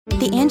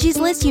The Angie's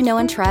List you know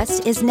and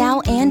trust is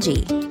now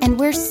Angie, and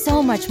we're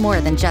so much more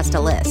than just a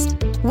list.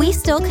 We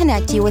still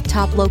connect you with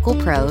top local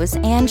pros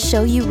and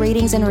show you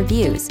ratings and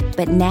reviews,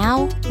 but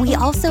now we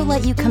also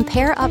let you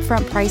compare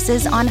upfront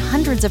prices on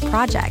hundreds of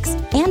projects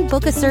and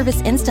book a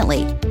service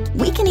instantly.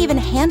 We can even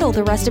handle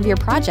the rest of your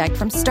project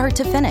from start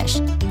to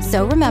finish.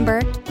 So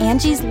remember,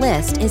 Angie's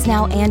List is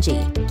now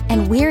Angie,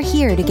 and we're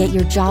here to get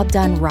your job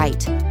done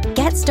right.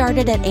 Get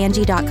started at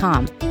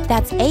Angie.com.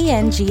 That's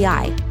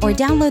ANGI, or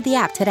download the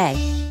app today.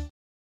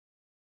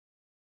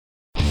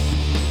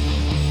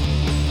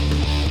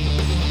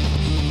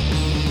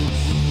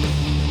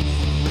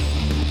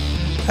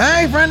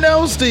 Hey,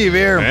 friendo, Steve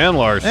here. And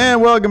Lars.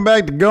 And welcome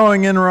back to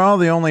Going In Raw,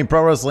 the only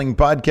pro wrestling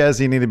podcast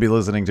you need to be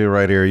listening to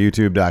right here,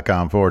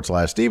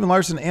 youtube.com/Steven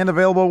Larson, and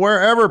available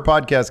wherever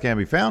podcasts can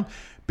be found.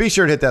 Be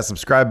sure to hit that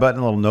subscribe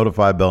button, a little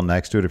notify bell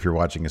next to it if you're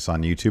watching us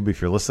on YouTube.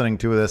 If you're listening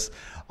to this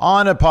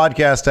on a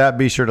podcast app,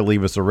 be sure to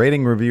leave us a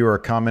rating, review, or a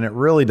comment. It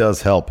really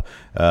does help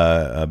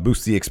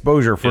boost the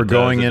exposure for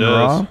Going In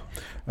Raw.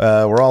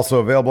 We're also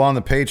available on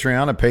the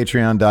Patreon at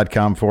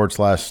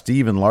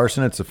patreon.com/Steven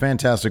Larson. It's a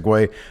fantastic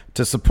way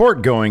to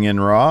support Going In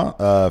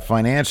Raw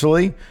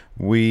financially.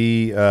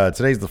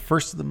 Today's the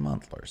first of the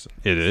month, Larson.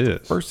 It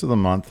is. First of the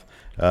month.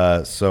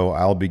 So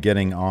I'll be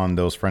getting on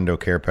those Friendo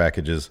Care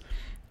packages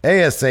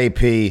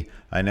ASAP.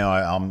 I know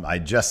I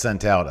just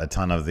sent out a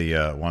ton of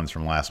the ones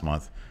from last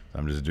month.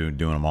 I'm just doing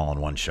them all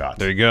in one shot.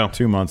 There you go.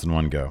 2 months in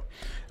one go.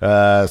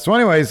 So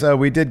anyways,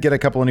 we did get a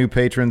couple of new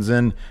patrons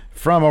in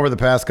from over the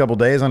past couple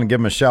days. I'm going to give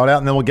them a shout out,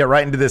 and then we'll get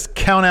right into this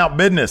Countout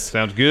business.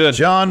 Sounds good.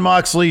 Jon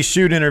Moxley's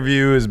shoot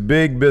interview is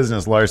big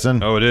business,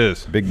 Larson. Oh, it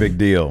is. Big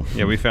deal.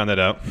 Yeah, we found that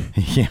out.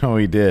 Yeah,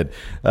 we did.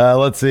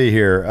 Let's see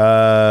here.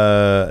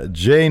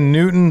 Jay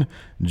Newton,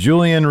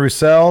 Julian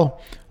Roussel,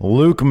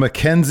 Luke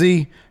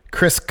McKenzie,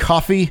 Chris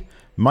Coffey,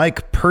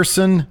 Mike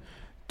Person,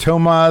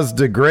 Tomas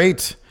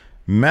DeGreat,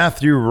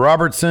 Matthew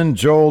Robertson,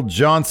 Joel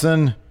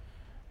Johnson,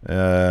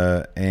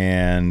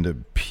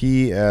 and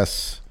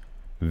PSVG.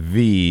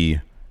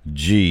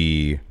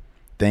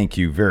 Thank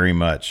you very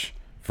much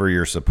for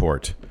your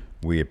support.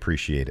 We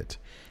appreciate it.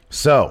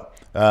 So,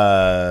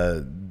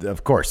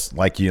 of course,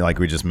 like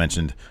we just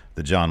mentioned,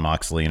 the Jon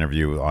Moxley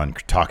interview on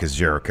Talk Is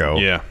Jericho.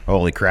 Yeah.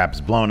 Holy crap,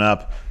 it's blown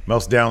up.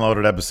 Most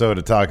downloaded episode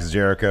of Talk Is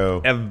Jericho.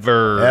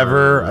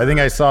 Ever. I think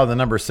I saw the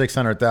number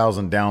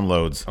 600,000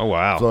 downloads. Oh,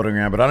 wow. Floating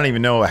around, but I don't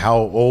even know how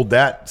old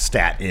that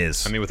stat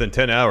is. I mean, within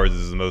 10 hours, this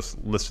is the most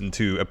listened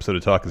to episode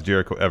of Talk Is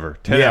Jericho ever.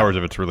 10 hours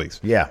of its release.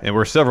 Yeah. And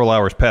we're several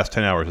hours past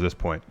 10 hours at this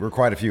point. We're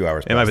quite a few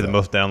hours past It might be the that.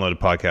 most downloaded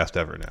podcast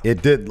ever now.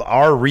 It did.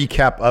 Our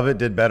recap of it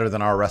did better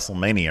than our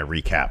WrestleMania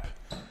recap.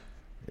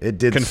 It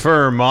did.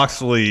 Confirm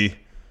Moxley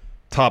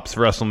tops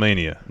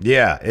WrestleMania.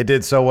 Yeah, it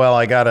did so well.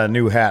 I got a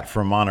new hat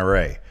from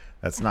Monterey.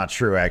 That's not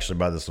true, actually.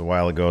 Bought this a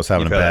while ago. I was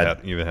having You've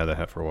had that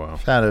hat for a while.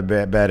 Had a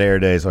bad hair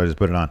day, so I just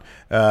put it on.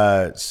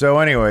 So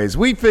anyways,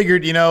 we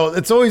figured,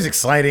 it's always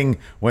exciting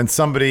when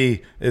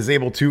somebody is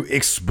able to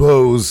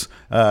expose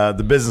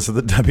the business of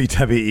the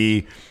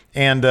WWE.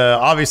 And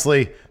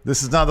obviously,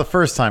 this is not the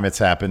first time it's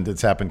happened.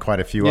 It's happened quite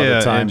a few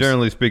other times. And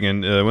generally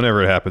speaking,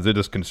 whenever it happens, it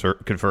just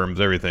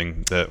confirms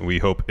everything that we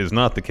hope is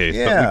not the case.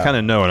 Yeah. But we kind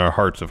of know in our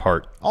hearts of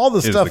heart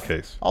is the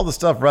case. All the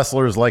stuff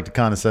wrestlers like to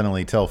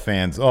condescendingly tell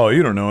fans, oh,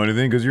 you don't know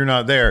anything because you're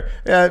not there.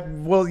 Yeah,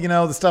 well,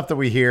 the stuff that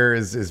we hear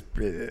is you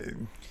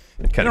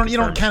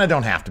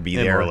don't have to be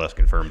there. More or less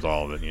confirms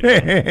all of it.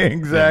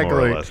 Exactly. It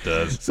more or less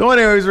does. So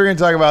anyways, we're going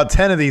to talk about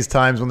 10 of these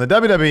times when the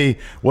WWE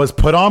was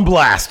put on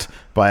blast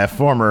by a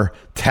former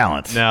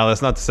talent. Now,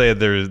 that's not to say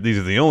these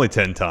are the only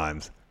 10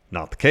 times.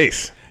 Not the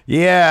case.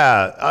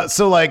 Yeah.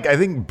 So I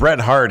think Bret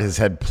Hart has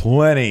had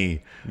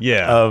plenty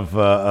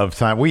of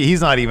time. He's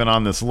not even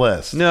on this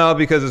list. No,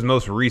 because his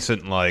most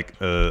recent bile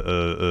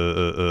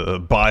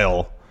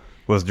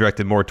was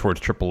directed more towards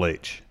Triple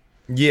H.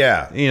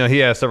 Yeah. He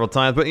has several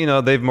times, but,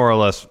 they've more or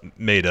less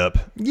made up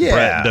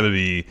Bret,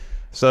 WWE.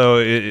 So,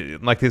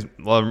 like his a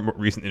lot of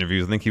recent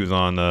interviews, I think he was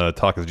on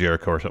Talk Is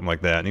Jericho or something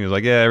like that, and he was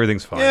like, yeah,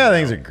 everything's fine. Yeah,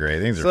 things are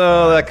great. Things are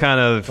so fine. That kind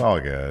of... It's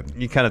all good.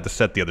 You kind of have to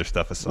set the other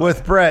stuff aside.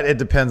 With Bret, it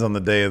depends on the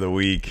day of the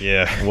week.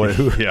 Yeah.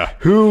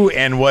 Who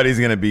and what he's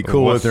going to be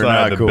cool with or not cool. What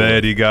side of the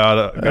bed he got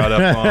up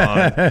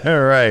on.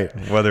 Right.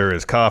 Whether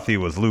his coffee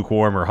was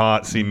lukewarm or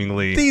hot,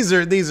 seemingly. These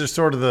are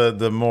sort of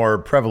the more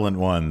prevalent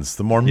ones,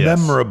 the more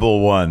memorable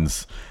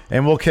ones.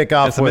 And we'll kick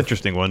off with some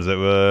interesting ones that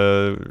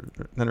I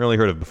hadn't really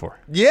heard of before.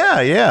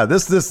 Yeah.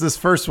 This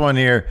first one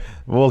here,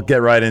 we'll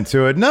get right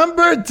into it.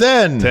 Number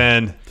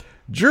 10.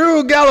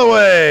 Drew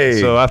Galloway.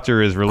 So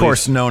after his release, of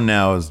course, known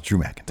now as Drew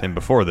McIntyre. And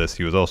before this,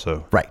 he was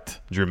also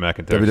Drew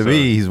McIntyre. WWE,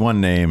 he's one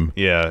name.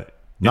 Yeah.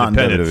 Not in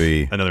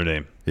WWE. Another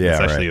name. Yeah,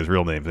 it's actually his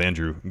real name,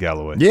 Andrew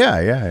Galloway.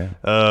 Yeah.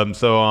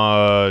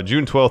 So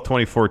June 12th,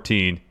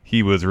 2014,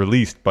 he was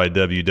released by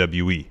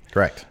WWE.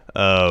 Correct.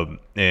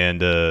 In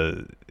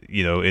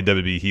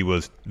WWE, he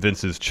was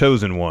Vince's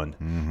chosen one.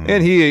 Mm-hmm.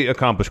 And he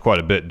accomplished quite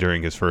a bit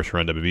during his first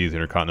run. WWE as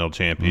Intercontinental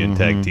Champion,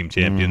 Tag Team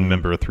Champion,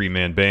 member of a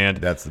three-man band.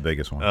 That's the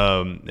biggest one.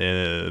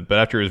 But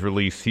after his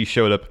release, he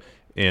showed up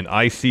in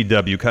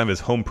ICW, kind of his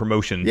home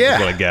promotion, Yeah. is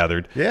what I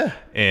gathered. Yeah.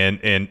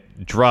 And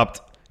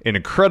dropped an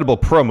incredible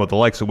promo, the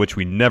likes of which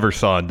we never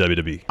saw in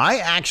WWE. I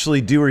actually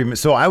do remember.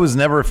 So I was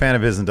never a fan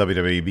of his in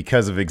WWE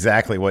because of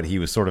exactly what he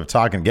was sort of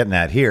getting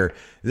at here,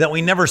 that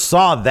we never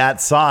saw that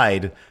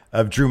side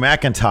of Drew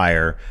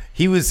McIntyre.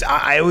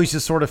 I always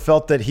just sort of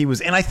felt that he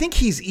was, and I think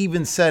he's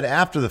even said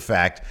after the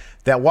fact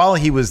that while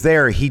he was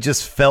there, he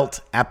just felt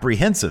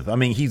apprehensive. I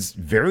mean, he was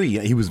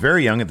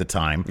very young at the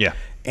time. Yeah.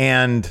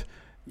 And,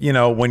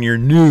 when you're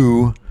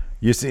new,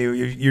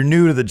 you're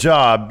new to the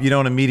job, you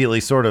don't immediately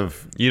sort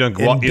of You don't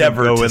go in there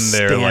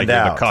like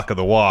you're the cock of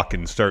the walk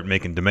and start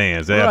making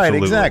demands. Right,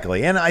 Absolutely.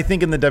 exactly. And I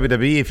think in the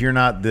WWE, if you're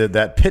not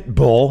that pit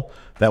bull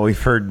that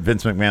we've heard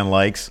Vince McMahon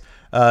likes,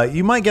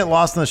 you might get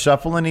lost in the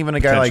shuffle. And even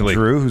a guy like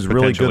Drew, who's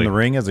really good in the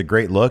ring, has a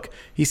great look.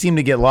 He seemed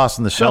to get lost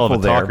in the shuffle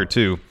there. Hell of a talker,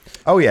 too.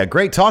 Oh, yeah,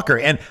 great talker.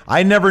 And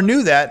I never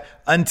knew that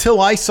until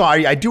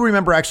I do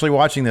remember actually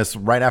watching this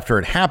right after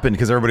it happened,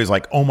 because everybody's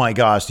like, oh, my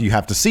gosh, you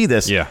have to see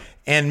this. Yeah.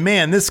 And,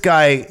 man, this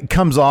guy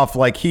comes off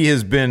like he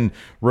has been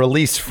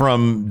released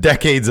from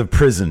decades of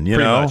prison,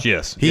 Pretty much,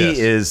 yes. He yes.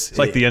 is. It's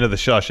like the end of the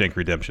Shawshank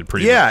Redemption,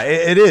 pretty much. Yeah,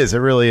 it is. It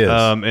really is.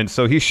 And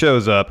so he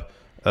shows up.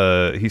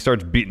 He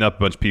starts beating up a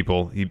bunch of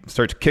people. He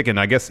starts kicking.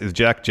 I guess is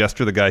Jack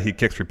Jester the guy he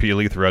kicks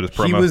repeatedly throughout his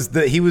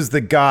promo? He was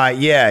the guy.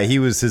 Yeah, he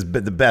was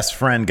the best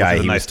friend guy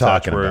he was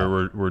talking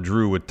about. Where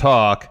Drew would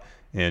talk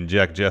and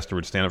Jack Jester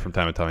would stand up from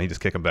time to time. He'd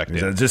just kick him back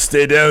down. Just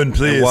stay down,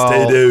 please.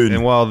 Stay down.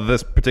 And while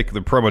this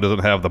particular promo doesn't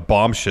have the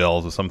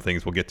bombshells of some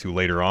things we'll get to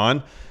later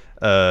on,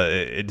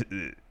 it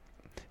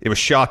was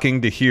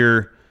shocking to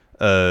hear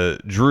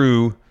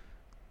Drew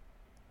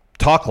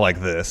talk like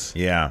this.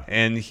 Yeah.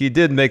 And he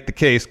did make the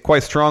case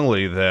quite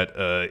strongly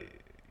that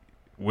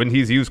when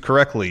he's used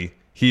correctly,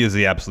 he is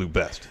the absolute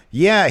best.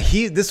 Yeah,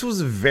 this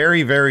was a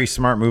very, very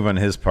smart move on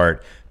his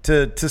part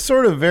to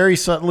sort of very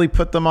subtly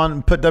put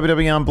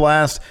WWE on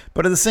blast,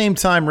 but at the same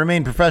time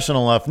remain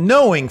professional enough,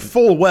 knowing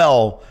full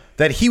well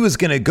that he was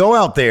going to go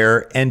out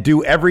there and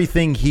do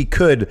everything he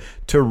could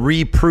to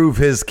reprove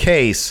his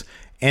case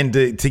and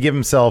to give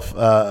himself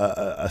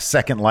a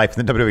second life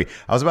in the WWE.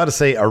 I was about to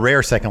say a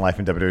rare second life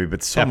in WWE,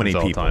 but so many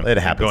people. It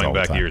happens all the time.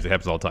 Going back years, it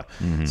happens all the time.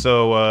 Mm-hmm.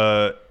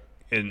 So,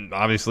 and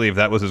obviously, if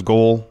that was his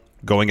goal,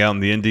 going out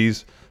in the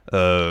Indies,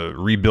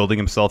 rebuilding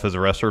himself as a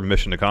wrestler,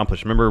 mission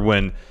accomplished. Remember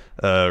when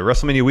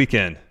WrestleMania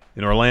weekend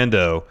in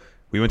Orlando,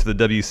 we went to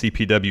the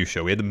WCPW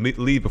show. We had to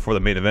leave before the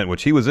main event,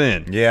 which he was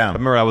in. Yeah. I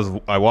remember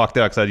I walked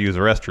out because I had to use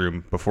the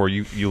restroom before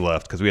you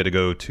left, because we had to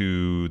go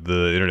to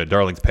the Internet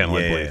Darlings panel,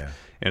 I believe.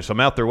 And so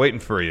I'm out there waiting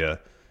for you,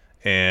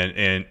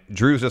 and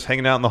Drew's just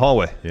hanging out in the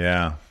hallway.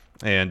 Yeah.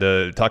 And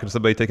talking to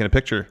somebody, taking a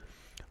picture.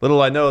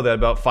 Little I know that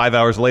about 5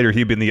 hours later,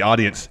 he'd be in the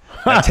audience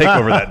at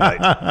TakeOver that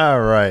night. All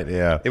right,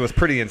 yeah. It was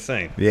pretty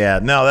insane. Yeah,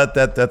 no,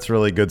 that's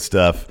really good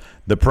stuff.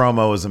 The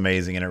promo was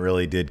amazing, and it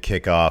really did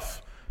kick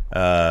off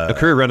a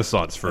career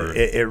renaissance for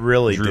it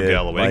really Drew did.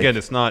 Galloway. Again,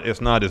 it's not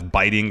as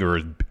biting or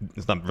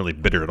it's not really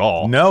bitter at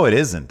all. No, it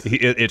isn't.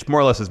 It's more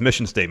or less his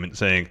mission statement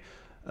saying,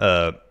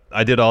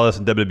 I did all this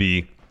in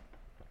WWE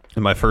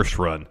in my first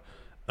run,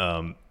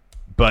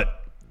 but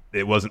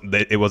it wasn't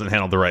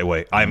handled the right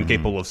way. I'm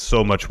capable of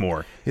so much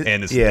more,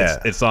 and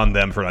it's on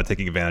them for not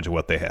taking advantage of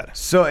what they had.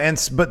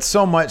 But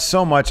so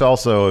much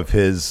also of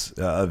his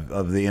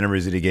of the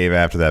interviews that he gave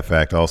after that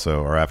fact,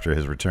 also, or after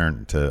his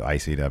return to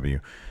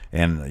ICW,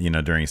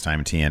 and during his time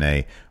in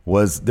TNA,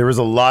 there was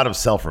a lot of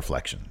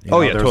self-reflection. There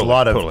was a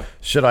lot of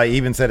should I,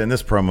 even said in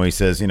this promo, he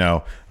says,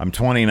 I'm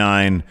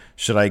 29,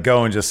 should I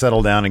go and just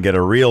settle down and get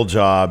a real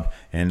job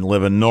and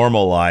live a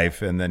normal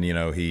life? And then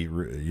he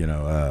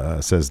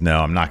says, no,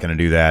 I'm not going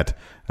to do that.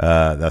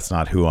 That's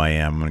not who I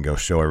am. I'm going to go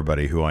show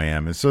everybody who I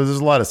am. And so there's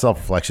a lot of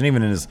self-reflection,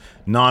 even in his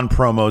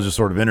non-promos or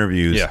sort of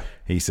interviews. Yeah.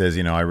 He says,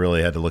 I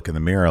really had to look in the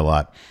mirror a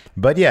lot.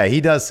 But yeah, he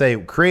does say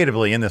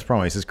creatively in this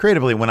promo, he says,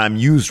 creatively, when I'm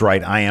used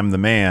right, I am the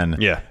man.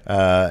 Yeah.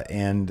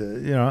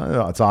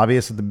 It's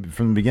obvious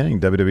from the beginning,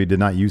 WWE did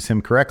not use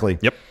him correctly.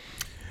 Yep.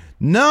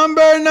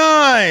 Number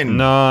 9.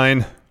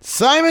 9.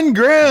 Simon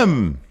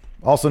Grimm,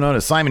 also known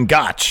as Simon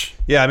Gotch.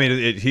 Yeah, I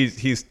mean,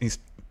 he's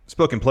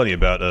spoken plenty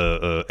about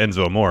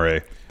Enzo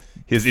Amore,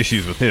 his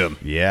issues with him.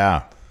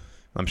 Yeah.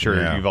 I'm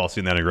sure you've all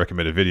seen that in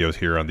recommended videos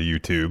here on the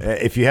YouTube.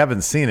 If you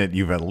haven't seen it,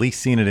 you've at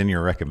least seen it in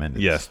your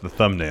recommended. Yes, the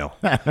thumbnail.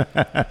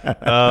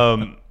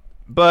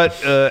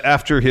 But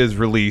after his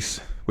release,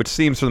 which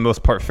seems for the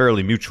most part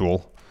fairly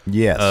mutual,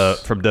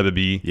 from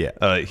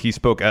WWE, he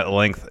spoke at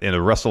length in a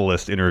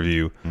WrestleList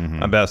interview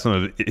about some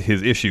of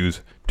his issues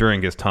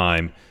during his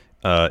time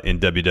in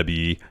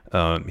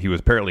WWE. He was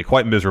apparently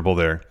quite miserable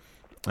there.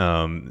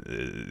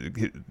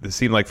 It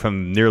seemed like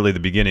from nearly the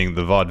beginning,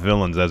 the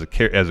Vaudevillains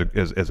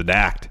as an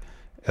act,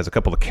 as a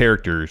couple of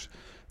characters,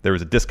 there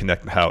was a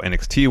disconnect of how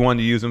NXT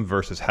wanted to use them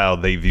versus how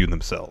they viewed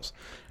themselves.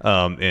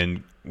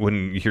 And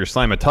when you hear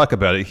Simon talk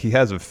about it, he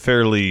has a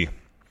fairly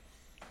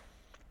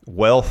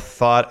well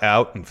thought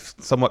out and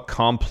somewhat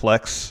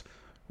complex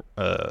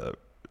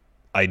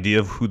idea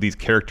of who these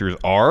characters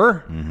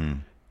are.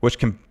 which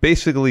can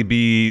basically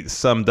be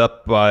summed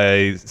up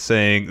by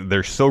saying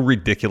they're so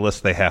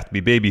ridiculous they have to be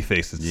baby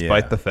faces,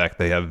 despite the fact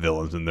they have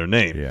villains in their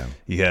name. Yeah.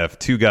 You have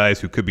two guys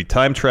who could be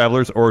time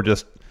travelers or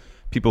just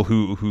people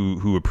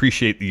who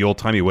appreciate the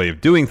old-timey way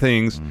of doing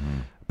things,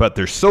 but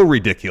they're so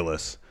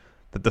ridiculous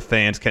that the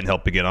fans can't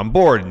help but get on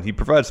board. And he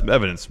provides some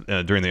evidence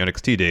during the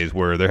NXT days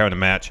where they're having a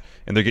match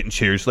and they're getting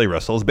cheers, so they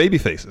wrestle as baby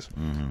faces.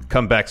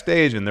 Come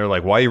backstage and they're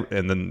like, why?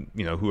 And then,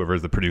 whoever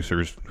is the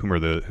producers, who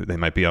they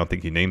might be, I don't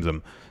think he names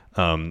them,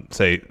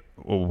 say,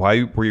 well,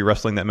 why were you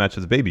wrestling that match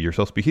as a baby? You're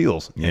supposed to be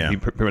heels. And he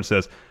pretty much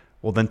says,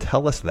 well, then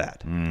tell us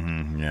that.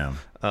 And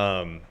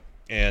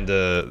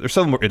there's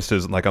some more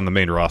instances, like on the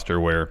main roster,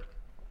 where,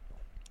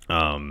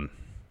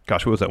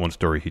 what was that one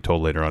story he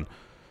told later on?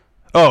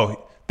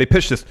 Oh, they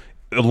pitched this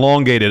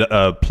elongated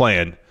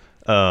plan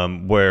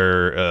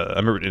where I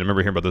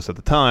remember hearing about this at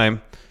the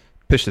time.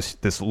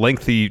 Pitched this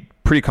lengthy,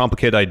 pretty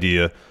complicated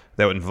idea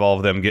that would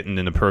involve them getting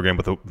in a program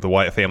with the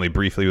Wyatt family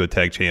briefly with the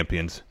tag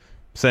champions,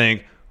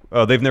 saying,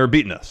 they've never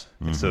beaten us.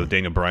 And so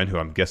Daniel Bryan, who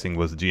I'm guessing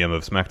was the GM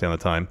of SmackDown at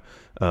the time,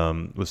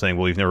 was saying,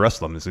 well, you've never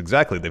wrestled them. It's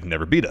exactly, they've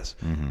never beat us.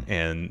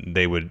 And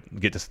they would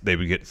get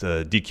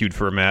DQ'd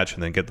for a match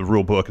and then get the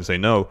rule book and say,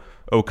 no,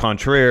 au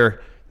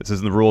contraire, this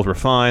isn't the rules, we're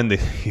fine.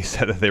 He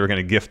said that they were going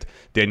to gift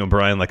Daniel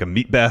Bryan like a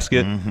meat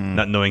basket,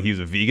 not knowing he was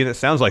a vegan. It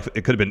sounds like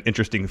it could have been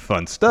interesting,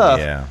 fun stuff.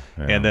 Yeah.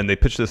 And then they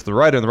pitched this to the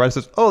writer, and the writer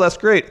says, oh, that's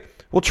great.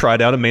 We'll try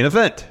it out a main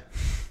event.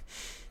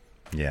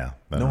 Yeah.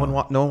 No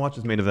one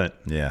watches main event.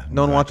 Yeah.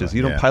 No one watches.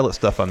 You don't pilot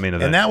stuff on main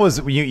event. And that was,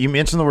 you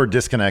mentioned the word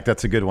disconnect.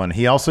 That's a good one.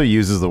 He also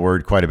uses the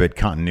word quite a bit,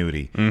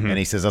 continuity. And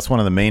he says that's one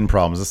of the main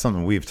problems. That's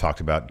something we've talked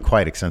about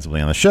quite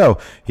extensively on the show.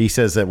 He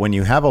says that when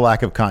you have a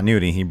lack of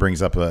continuity, he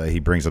brings up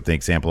the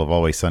example of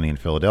Always Sunny in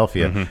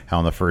Philadelphia, how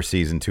in the first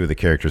season, two of the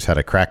characters had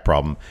a crack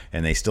problem,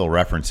 and they still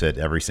reference it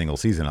every single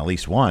season, at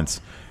least once.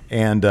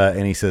 And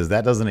he says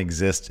that doesn't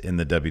exist in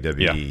the WWE.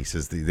 Yeah. He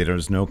says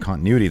there's no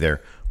continuity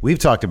there. We've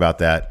talked about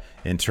that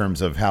in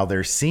terms of how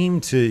there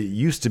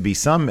used to be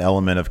some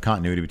element of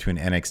continuity between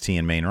NXT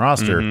and main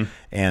roster,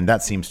 and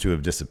that seems to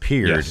have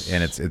disappeared. Yes.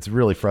 And it's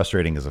really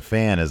frustrating as a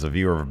fan, as a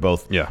viewer of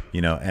both,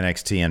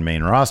 NXT and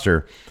main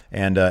roster.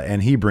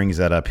 And he brings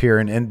that up here,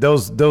 and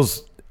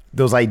those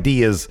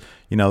ideas,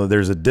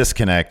 there's a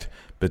disconnect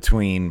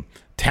between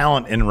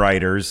talent and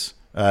writers.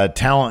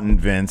 Talent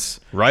and Vince,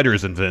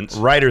 writers and Vince,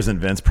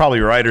 probably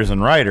writers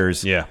and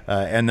writers,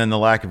 and then the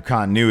lack of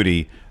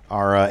continuity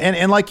are,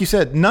 and like you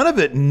said, none of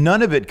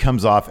it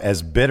comes off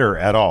as bitter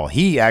at all.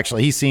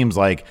 He seems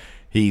like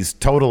he's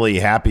totally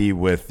happy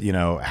with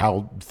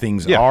how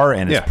things are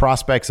and his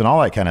prospects and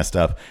all that kind of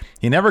stuff.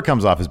 He never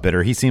comes off as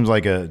bitter. He seems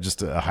like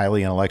just a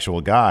highly intellectual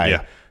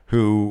guy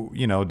who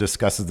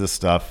discusses this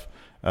stuff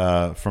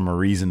from a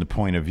reasoned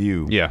point of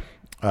view.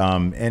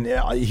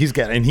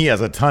 And he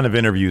has a ton of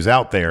interviews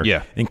out there,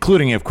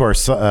 including, of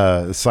course,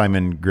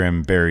 Simon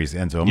Grimm Barry's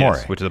Enzo Amore,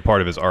 which is a part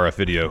of his RF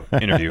video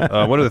interview.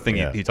 One other thing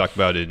he talked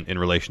about in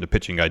relation to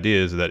pitching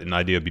ideas is that an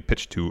idea would be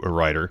pitched to a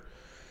writer,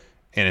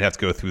 and it has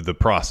to go through the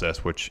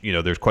process, which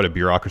there's quite a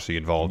bureaucracy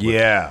involved. With,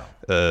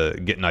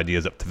 getting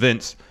ideas up to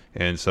Vince,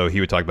 and so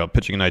he would talk about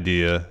pitching an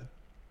idea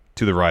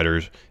to the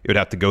writers. It would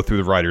have to go through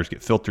the writers,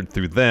 get filtered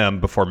through them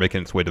before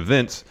making its way to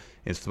Vince.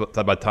 And so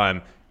by the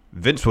time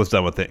Vince was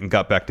done with it and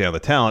got back down to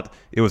the talent,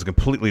 it was a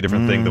completely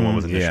different thing than what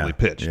was initially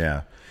pitched.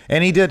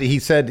 And he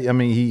said,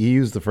 he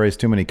used the phrase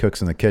too many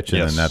cooks in the kitchen,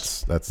 and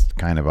that's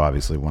kind of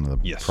obviously one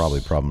of the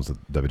probably problems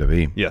with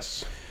WWE.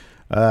 Yes.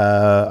 All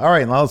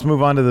right, now let's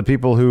move on to the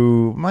people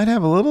who might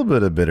have a little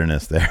bit of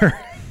bitterness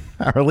there,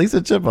 or at least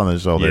a chip on the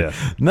shoulder.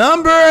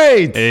 Number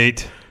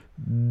 8.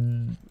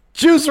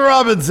 Juice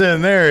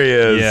Robinson, there he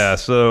is. Yeah,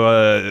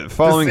 so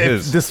following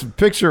this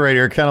picture right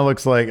here kind of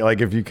looks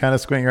like if you kind of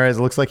squint your eyes,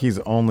 it looks like he's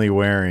only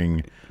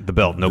wearing the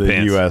belt, no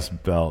pants. U.S.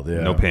 belt,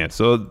 no pants.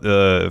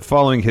 So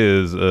following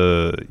his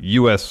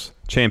U.S.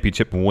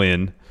 championship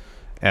win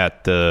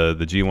at the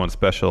G1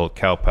 special at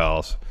Cow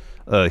Palace,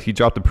 he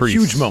dropped a pretty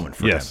huge moment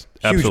for him. Yes,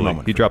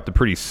 absolutely. He dropped a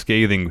pretty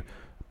scathing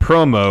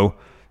promo,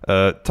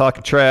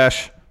 talking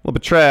trash, a little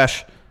bit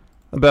trash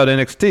about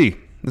NXT.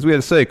 As we had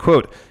to say,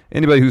 quote,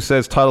 anybody who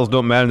says titles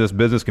don't matter in this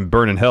business can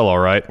burn in hell, all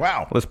right?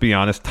 Wow. Let's be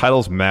honest.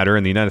 Titles matter,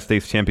 and the United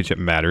States Championship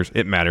matters.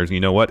 It matters. And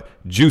you know what?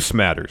 Juice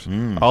matters.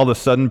 All of a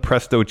sudden,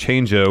 presto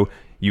changeo,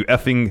 you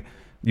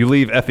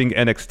leave effing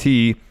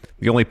NXT,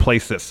 the only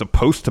place that's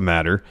supposed to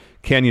matter.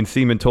 Canyon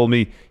Seaman told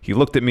me, he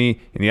looked at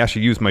me, and he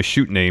actually used my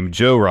shoot name,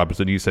 Joe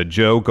Robinson. He said,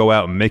 Joe, go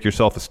out and make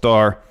yourself a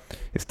star.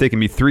 It's taken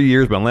me 3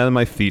 years, but I'm landing on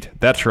my feet.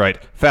 That's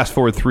right. Fast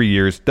forward 3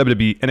 years.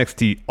 WWE,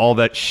 NXT, all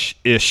that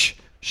ish.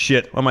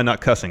 Shit. Why am I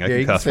not cussing? I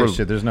can cuss. Say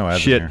shit. There's no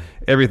ads shit. in here.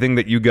 Everything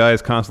that you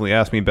guys constantly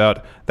ask me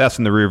about, that's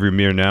in the rearview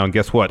mirror now. And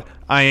guess what?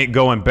 I ain't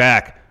going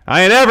back.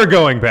 I ain't ever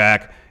going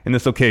back. And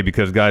it's okay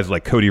because guys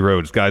like Cody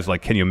Rhodes, guys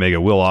like Kenny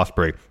Omega, Will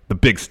Ospreay, the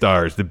big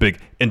stars, the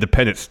big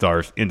independent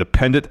stars.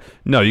 Independent?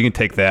 No, you can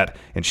take that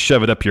and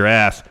shove it up your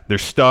ass. They're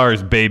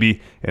stars,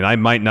 baby. And I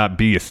might not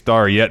be a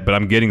star yet, but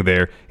I'm getting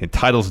there. And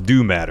titles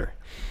do matter.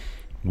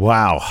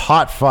 Wow,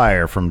 hot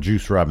fire from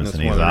Juice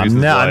Robinson. I'm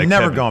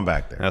never going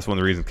back there. That's one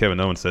of the reasons Kevin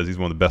Owens says he's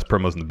one of the best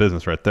promos in the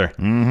business right there.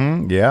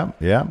 Mm-hmm.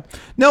 Yeah.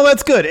 No,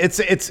 that's good.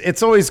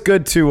 It's always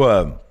good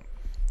to...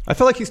 I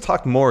feel like he's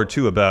talked more,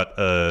 too, about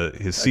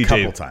his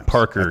CJ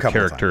Parker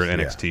character in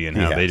NXT and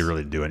how they didn't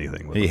really do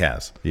anything with him. He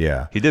has,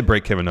 yeah. He did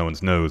break Kevin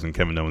Owens' nose in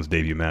Kevin Owens'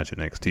 debut match at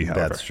NXT, however.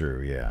 That's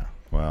true, yeah.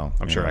 Well,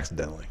 I'm sure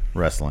accidentally.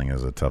 Wrestling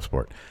is a tough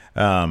sport.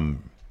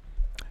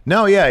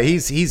 No, yeah,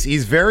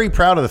 he's very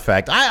proud of the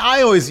fact.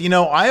 I always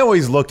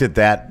looked at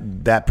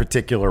that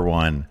particular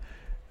one,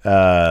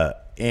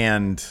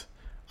 and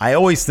I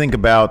always think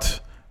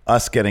about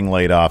us getting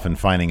laid off and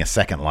finding a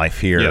second life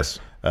here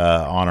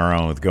on our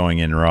own with Going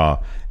In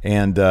Raw,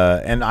 and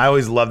I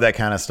always love that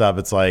kind of stuff.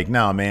 It's like,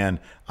 no, man,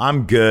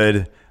 I'm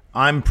good.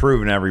 I'm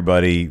proving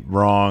everybody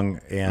wrong,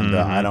 and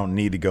I don't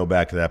need to go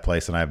back to that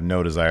place, and I have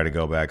no desire to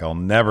go back. I'll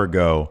never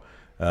go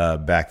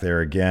back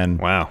there again.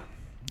 Wow.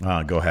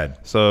 Go ahead.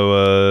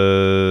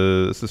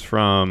 So this is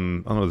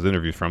from, I don't know what this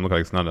interview's from. Looks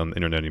like it's not on the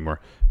internet anymore.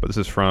 But this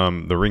is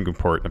from the Ring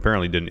Report.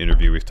 Apparently did an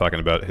interview. He's talking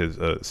about his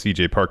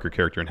CJ Parker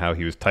character and how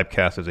he was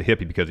typecast as a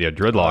hippie because he had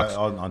dreadlocks.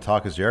 On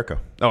Talk is Jericho.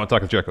 Oh, on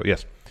Talk is Jericho,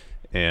 yes.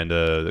 And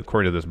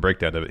according to this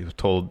breakdown of it, he was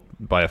told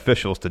by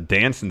officials to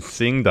dance and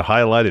sing to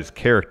highlight his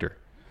character.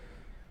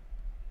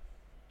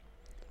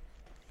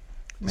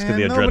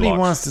 Man, nobody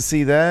wants to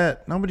see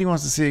that. Nobody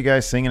wants to see a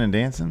guy singing and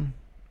dancing.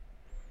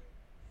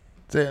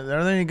 Are there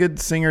any good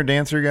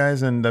singer-dancer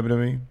guys in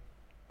WWE?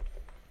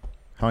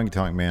 Honky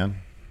Tonk Man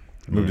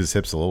moved his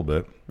hips a little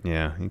bit.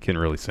 Yeah, he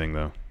couldn't really sing,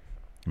 though.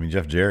 I mean,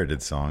 Jeff Jarrett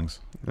did songs.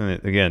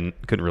 And again,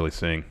 couldn't really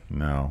sing.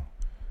 No.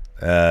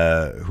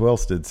 Who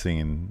else did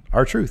singing?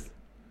 R-Truth.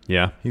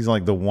 Yeah. He's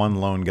like the one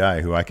lone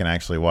guy who I can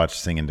actually watch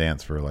sing and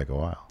dance for like a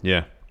while.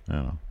 Yeah. I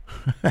don't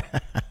know.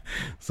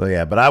 So,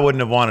 yeah, but I wouldn't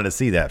have wanted to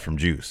see that from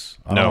Juice.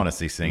 I don't want to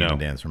see sing and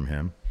dance from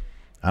him.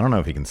 I don't know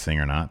if he can sing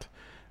or not.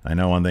 I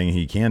know one thing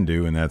he can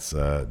do, and that's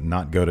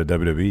not go to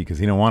WWE because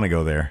he don't want to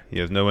go there. He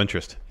has no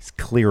interest. He's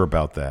clear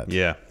about that.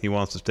 Yeah, he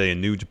wants to stay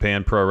in New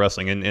Japan Pro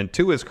Wrestling. And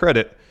to his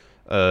credit,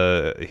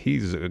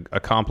 he's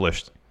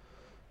accomplished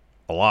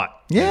a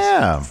lot.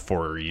 Yeah.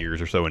 4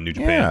 years or so in New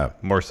Japan. Yeah.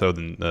 More so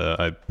than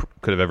I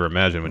could have ever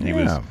imagined when he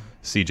was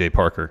CJ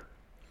Parker.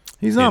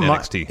 He's not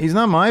NXT. He's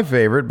not my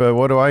favorite, but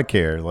what do I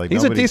care? Like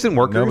he's a decent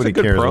worker. Nobody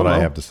cares what I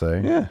have to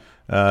say.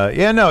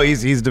 Yeah.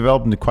 He's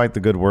developed into quite the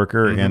good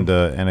worker and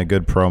a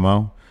good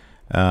promo.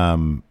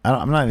 I'm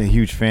not a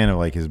huge fan of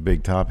like his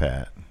big top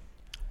hat.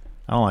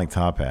 I don't like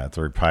top hats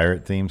or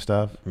pirate theme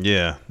stuff.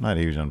 Yeah, I'm not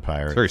huge on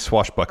pirates. It's very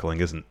swashbuckling,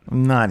 isn't?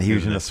 I'm not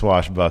huge into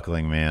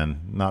swashbuckling, man.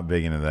 Not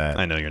big into that.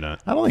 I know you're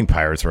not. I don't think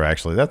pirates are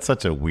actually. That's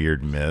such a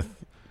weird myth.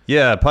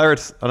 Yeah,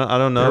 pirates. I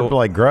don't know. They're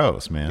like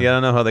gross, man. Yeah, I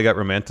don't know how they got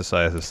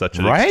romanticized to such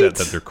an extent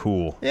that they're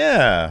cool.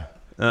 Yeah.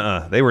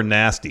 They were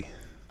nasty.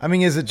 I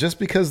mean, is it just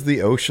because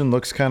the ocean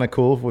looks kind of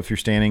cool if you're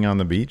standing on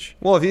the beach?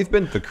 Well, if you've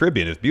been to the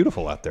Caribbean, it's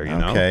beautiful out there, you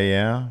know? Okay,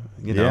 yeah.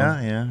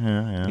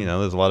 Yeah. You know,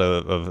 there's a lot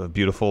of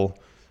beautiful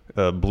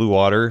blue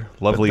water,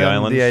 lovely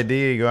islands. The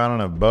idea, you go out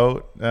on a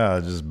boat,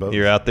 just boat.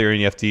 You're out there and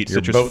you have to eat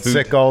citrus fruit. You're boat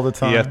sick all the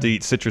time. You have to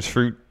eat citrus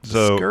fruit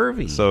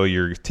scurvy. So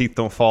your teeth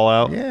don't fall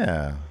out.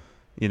 Yeah.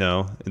 You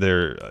know,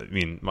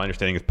 my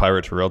understanding is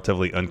pirates were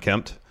relatively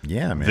unkempt.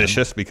 Yeah, man.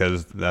 Vicious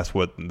because that's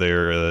what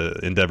their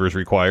endeavors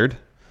required.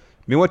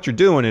 I mean, what you're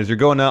doing is you're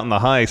going out in the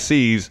high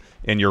seas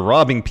and you're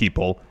robbing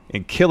people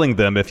and killing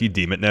them if you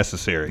deem it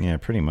necessary. Yeah,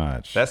 pretty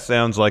much. That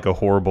sounds like a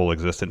horrible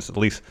existence. At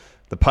least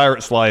the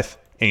pirate's life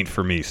ain't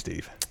for me,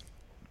 Steve.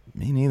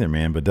 Me neither,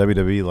 man. But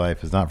WWE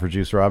life is not for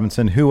Juice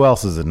Robinson. Who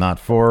else is it not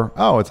for?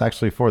 Oh, it's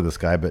actually for this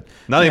guy, but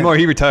not anymore.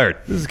 He retired.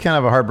 This is kind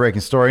of a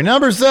heartbreaking story.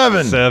 Number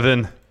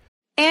 7.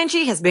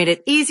 Angie has made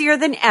it easier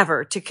than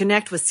ever to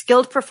connect with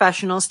skilled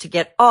professionals to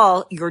get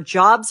all your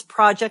jobs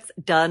projects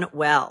done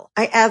well.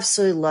 I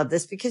absolutely love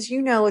this because,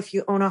 if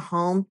you own a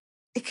home,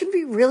 it can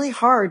be really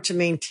hard to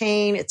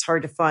maintain. It's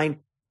hard to find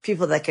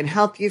people that can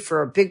help you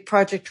for a big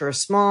project or a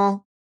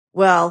small.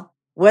 Well,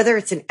 whether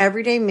it's in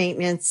everyday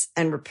maintenance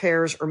and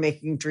repairs or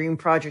making dream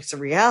projects a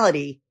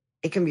reality,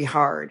 it can be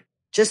hard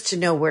just to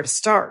know where to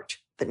start.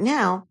 But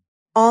now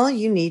all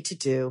you need to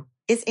do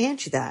is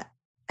Angie that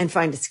and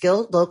find a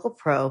skilled local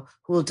pro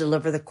who will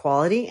deliver the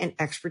quality and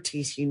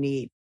expertise you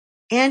need.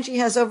 Angie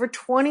has over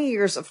 20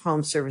 years of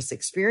home service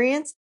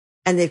experience,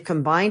 and they've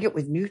combined it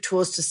with new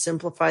tools to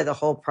simplify the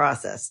whole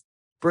process.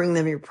 Bring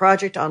them your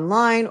project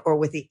online or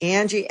with the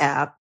Angie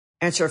app,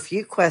 answer a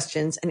few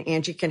questions, and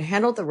Angie can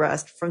handle the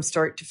rest from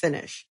start to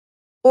finish.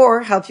 Or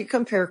help you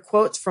compare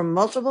quotes from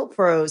multiple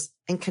pros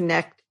and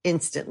connect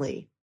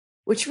instantly,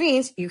 which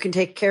means you can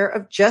take care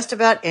of just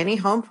about any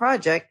home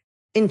project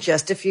in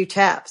just a few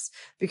taps.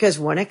 Because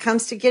when it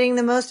comes to getting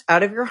the most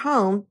out of your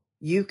home,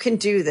 you can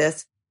do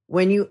this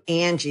when you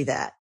Angie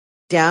that.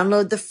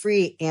 Download the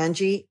free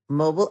Angie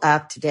mobile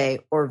app today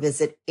or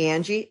visit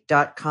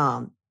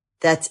Angie.com.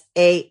 That's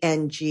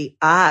ANGI.com.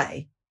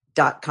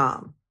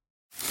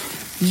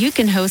 You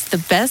can host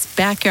the best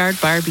backyard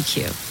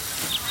barbecue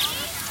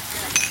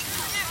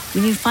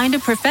when you find a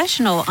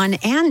professional on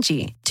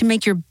Angie to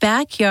make your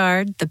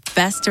backyard the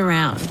best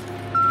around.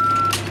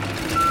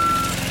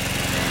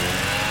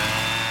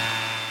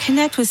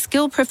 Connect with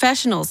skilled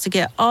professionals to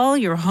get all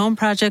your home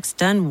projects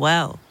done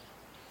well.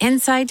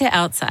 Inside to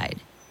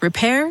outside,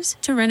 repairs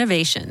to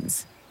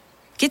renovations.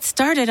 Get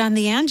started on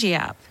the Angie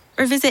app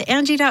or visit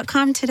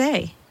Angie.com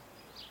today.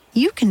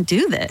 You can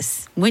do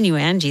this when you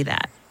Angie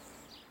that.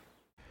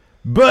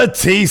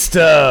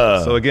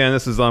 Batista. So again,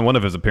 this is on one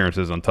of his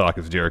appearances on Talk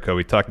is Jericho.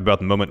 He talked about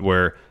the moment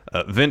where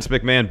Vince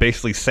McMahon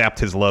basically sapped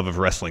his love of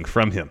wrestling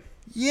from him.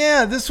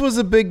 Yeah, this was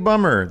a big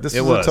bummer. This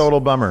was a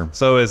total bummer.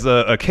 So as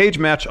a cage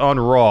match on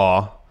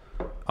Raw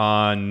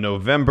on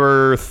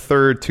November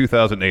 3rd,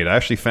 2008. I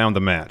actually found the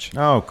match.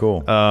 Oh,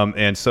 cool.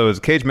 And so it's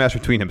a cage match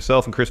between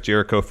himself and Chris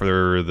Jericho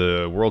for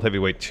the World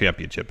Heavyweight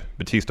Championship.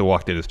 Batista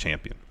walked in as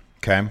champion.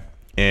 Okay.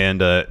 And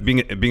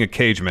being a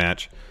cage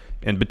match,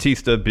 and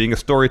Batista being a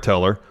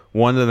storyteller,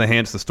 wanted to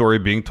enhance the story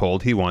being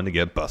told. He wanted to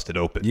get busted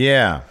open.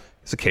 Yeah.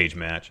 It's a cage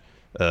match.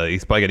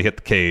 He's probably got to hit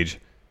the cage.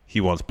 He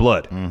wants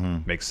blood.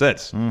 Makes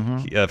sense.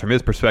 From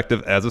his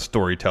perspective as a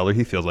storyteller,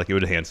 he feels like it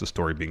would enhance the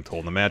story being told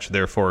in the match.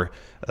 Therefore,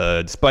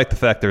 despite the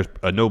fact there's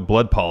a no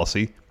blood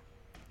policy,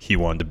 he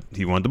wanted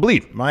to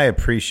bleed. My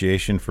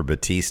appreciation for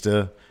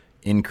Batista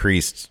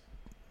increased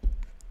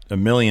a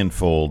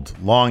millionfold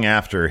long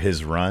after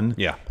his run.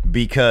 Yeah.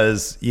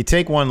 Because you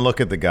take one look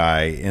at the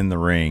guy in the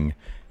ring,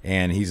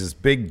 and he's this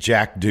big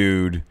jack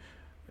dude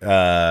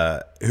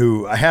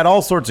who had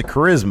all sorts of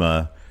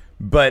charisma.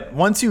 But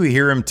once you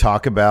hear him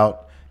talk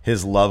about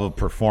his love of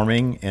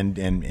performing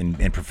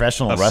and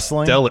professional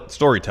wrestling,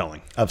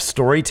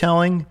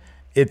 storytelling,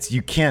 it's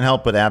you can't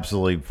help but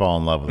absolutely fall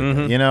in love with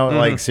it. You know,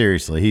 like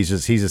seriously, he's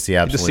just the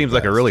absolute. He just seems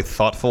like a really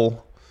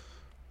thoughtful,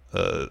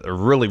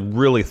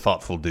 really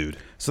thoughtful dude.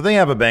 So they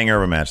have a banger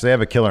of a match. They have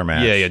a killer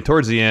match. Yeah. And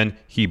towards the end,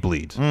 he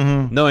bleeds,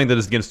 knowing that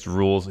it's against the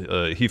rules.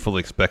 He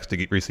fully expects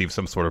to receive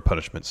some sort of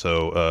punishment.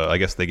 So I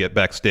guess they get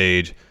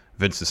backstage.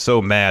 Vince is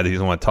so mad that he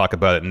doesn't want to talk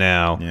about it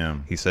now. Yeah.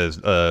 He says,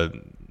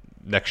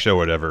 "Next show, or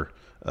whatever,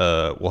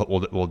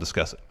 we'll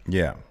discuss it."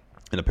 Yeah.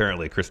 And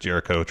apparently, Chris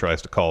Jericho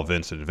tries to call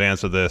Vince in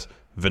advance of this.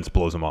 Vince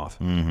blows him off.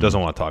 Doesn't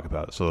want to talk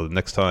about it. So the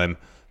next time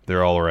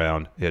they're all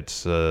around,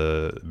 it's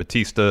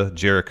Batista,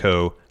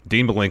 Jericho,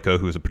 Dean Malenko,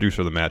 who's a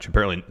producer of the match.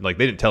 Apparently, like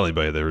they didn't tell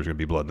anybody there was going to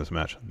be blood in this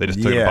match. They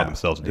just took it upon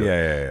themselves to do it.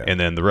 Yeah. And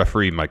then the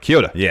referee, Mike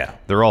Chioda. Yeah.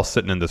 They're all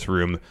sitting in this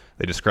room.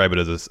 They describe it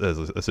as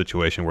a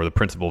situation where the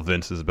principal,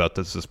 Vince, is about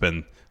to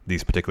suspend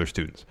these particular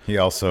students. He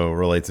also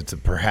relates it to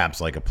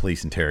perhaps like a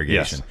police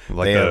interrogation. Yes,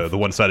 like the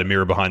one-sided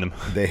mirror behind them.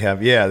 They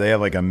have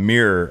like a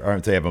mirror, or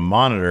they have a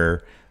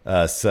monitor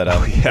set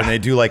up, and they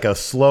do like a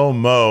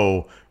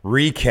slow-mo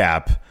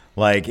recap.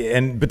 Like,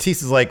 and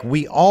Batista's like,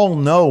 we all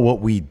know what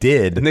we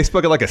did. And they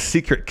spoke at like a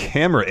secret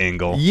camera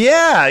angle.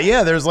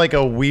 Yeah. There's like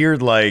a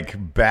weird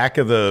like back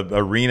of the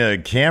arena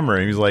camera.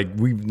 And he was like,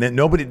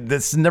 nobody,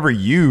 that's never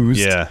used.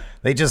 Yeah.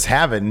 They just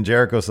have it. And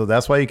Jericho, so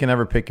that's why you can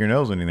never pick your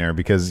nose when you're there,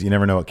 because you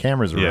never know what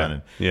cameras are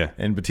running. Yeah.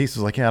 And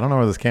Batista's like, I don't know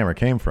where this camera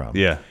came from.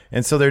 Yeah.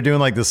 And so they're doing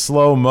like the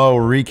slow-mo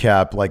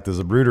recap, like there's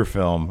a Zapruder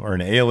film or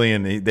an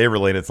alien. They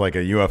relate it's like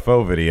a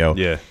UFO video.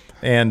 Yeah.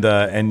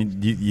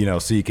 And you know,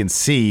 so you can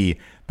see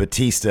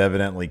Batista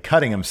evidently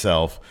cutting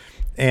himself,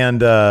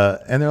 and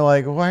they're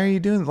like, why are you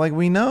doing this? Like,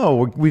 we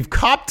know, we've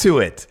copped to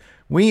it,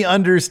 we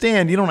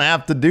understand, you don't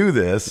have to do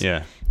this.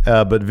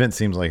 But Vince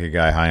seems like a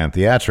guy high on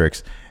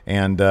theatrics,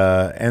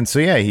 and so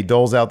he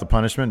doles out the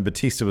punishment.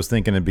 Batista was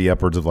thinking it'd be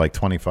upwards of like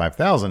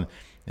 $25,000,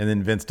 and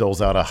then Vince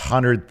doles out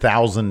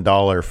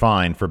 $100,000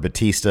 fine for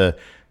Batista,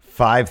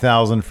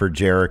 $5,000 for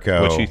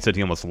Jericho, which he said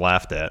he almost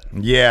laughed at.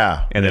 And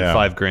then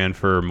 $5,000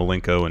 for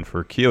Malenko and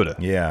for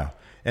Chioda.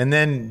 And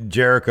then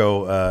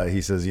Jericho, he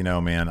says, you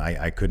know, man,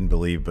 I couldn't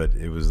believe, but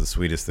it was the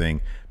sweetest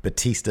thing.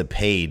 Batista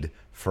paid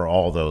for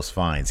all those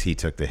fines. He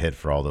took the hit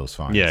for all those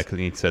fines. Yeah, because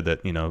he said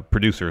that, you know,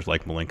 producers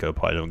like Malenko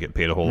probably don't get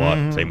paid a whole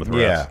lot. Same with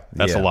refs.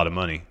 That's a lot of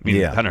money. I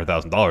mean,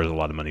 $100,000 is a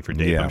lot of money for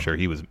Dave. I'm sure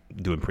he was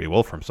doing pretty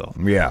well for himself.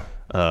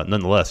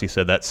 Nonetheless, he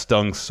said that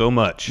stung so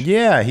much.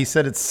 Yeah, he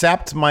said it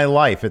sapped my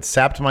life. It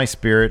sapped my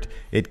spirit.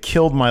 It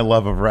killed my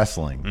love of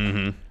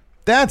wrestling.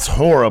 That's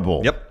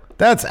horrible. Yep.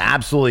 That's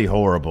absolutely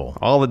horrible.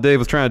 All that Dave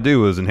was trying to do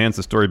was enhance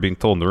the story being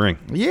told in the ring.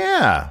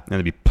 Yeah. And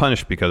to be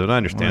punished because of it. I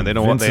understand. They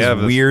don't want, they have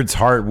this weird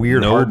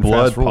hard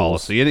blood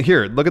policy. And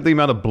here, look at the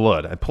amount of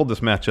blood. I pulled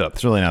this match up.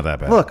 It's really not that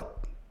bad.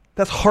 Look,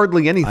 that's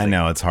hardly anything. I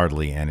know, it's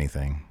hardly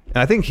anything. And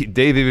I think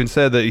Dave even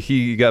said that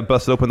he got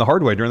busted open the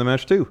hard way during the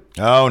match too.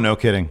 Oh, no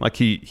kidding. Like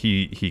he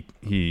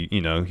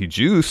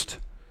juiced,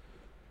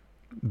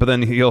 but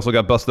then he also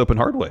got busted open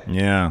hard way.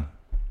 Yeah.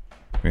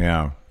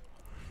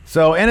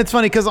 So, and it's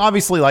funny because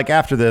obviously, like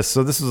after this,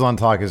 so this was on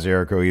Talk is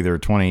Jericho, either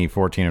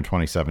 2014 or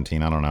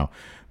 2017, I don't know.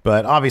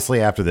 But obviously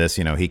after this,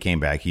 you know, he came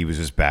back. He was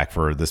just back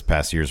for this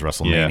past year's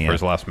WrestleMania. Yeah, for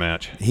his last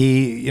match.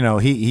 He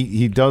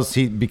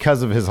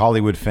because of his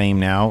Hollywood fame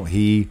now,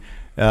 he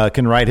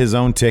can write his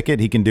own ticket.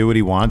 He can do what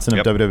he wants. And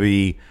if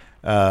WWE,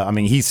 I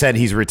mean, he said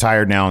he's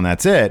retired now and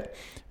that's it.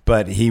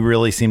 But he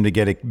really seemed to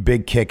get a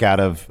big kick out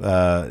of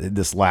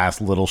this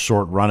last little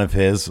short run of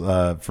his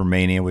for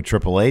Mania with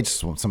Triple H,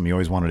 something he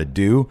always wanted to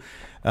do.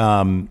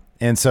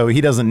 And so he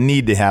doesn't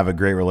need to have a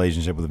great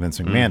relationship with Vince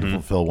McMahon to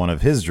fulfill one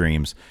of his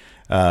dreams.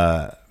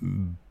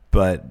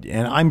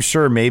 and I'm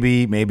sure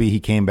maybe he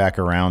came back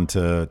around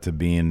to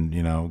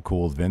being,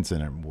 cool with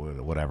Vincent or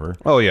whatever.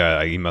 Oh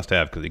yeah, he must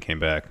have, because he came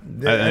back.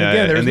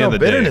 Again, there's no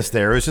bitterness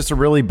there. It was just a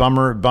really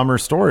bummer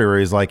story where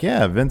he's like,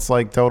 yeah, Vince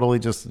like totally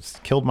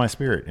just killed my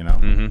spirit.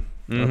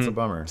 That's a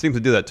bummer. Seems to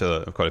do that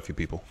to quite a few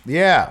people.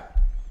 Yeah.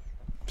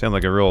 Sounds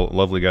like a real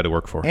lovely guy to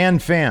work for.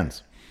 And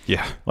fans.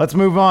 Yeah. Let's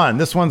move on.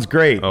 This one's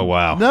great. Oh,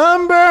 wow.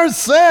 Number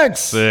 6.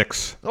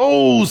 6.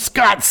 Oh,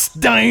 Scott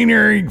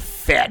Steiner, you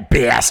fat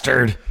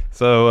bastard.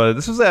 So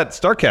this was at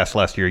StarCast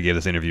last year. He gave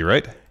this interview,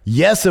 right?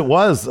 Yes, it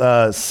was.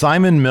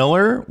 Simon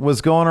Miller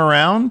was going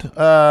around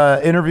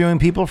interviewing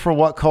people for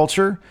What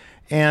Culture,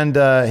 and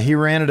he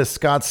ran into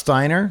Scott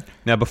Steiner.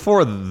 Now,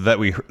 before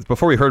we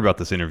heard about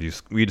this interview,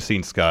 we'd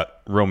seen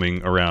Scott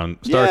roaming around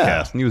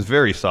StarCast, and he was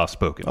very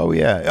soft-spoken. Oh,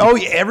 yeah.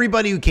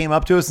 Everybody who came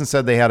up to us and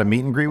said they had a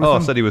meet and greet with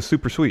him. Said he was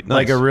super sweet. Nice.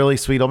 Like a really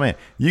sweet old man.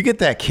 You get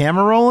that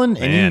camera rolling,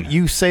 and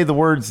you say the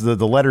words, the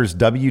letters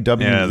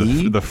WWE. Yeah,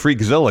 the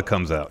Freakzilla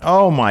comes out.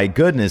 Oh, my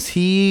goodness.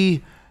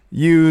 He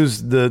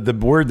used the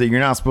word that you're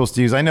not supposed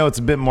to use. I know it's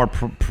a bit more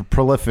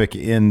prolific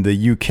in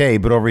the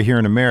UK, but over here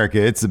in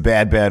America, it's a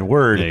bad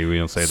word. Yeah, we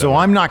don't say that. So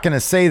I'm not going to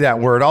say that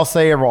word. I'll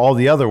say all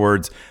the other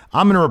words.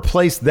 I'm going to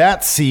replace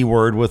that C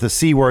word with a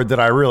C word that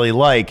I really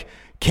like,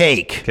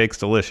 cake. Cake's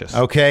delicious.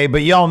 Okay,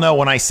 but y'all know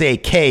when I say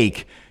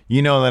cake,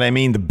 you know that I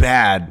mean the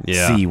bad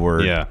C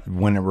word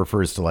when it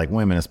refers to like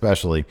women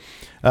especially.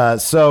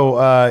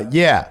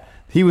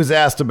 He was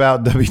asked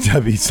about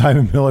WWE.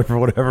 Simon Miller, for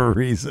whatever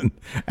reason,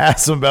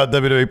 asked him about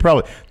WWE.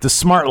 Probably the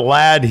smart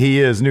lad he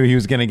is, knew he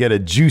was going to get a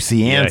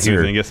juicy answer. He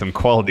was going to get some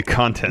quality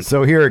content.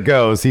 So here it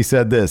goes. He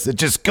said this: "It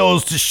just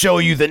goes to show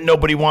you that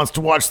nobody wants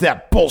to watch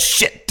that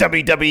bullshit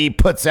WWE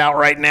puts out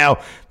right now.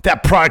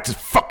 That product is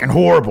fucking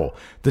horrible.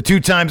 The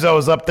 2 times I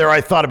was up there,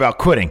 I thought about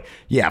quitting.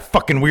 Yeah,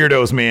 fucking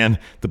weirdos, man.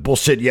 The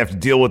bullshit you have to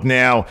deal with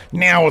now.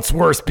 Now it's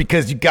worse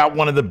because you got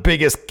one of the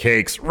biggest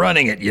cakes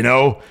running it,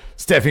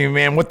 Stephanie,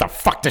 man, what the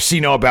fuck does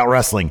she know about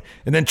wrestling?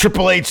 And then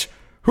Triple H,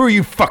 who are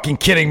you fucking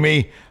kidding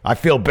me? I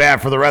feel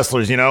bad for the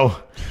wrestlers, Wow.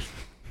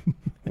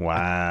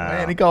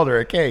 Man, he called her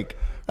a cake.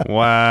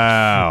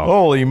 Wow.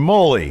 Holy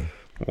moly.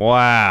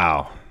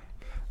 Wow.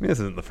 I mean, this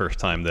isn't the first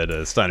time that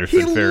Steiner's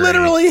been very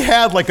literally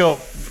had like a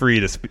free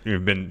to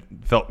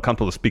felt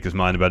comfortable to speak his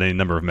mind about any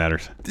number of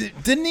matters.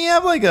 Didn't he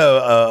have like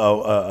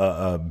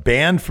a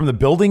band from the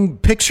building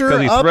picture?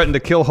 Because he threatened to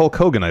kill Hulk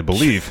Hogan, I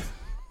believe.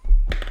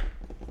 I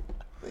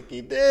think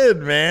he did,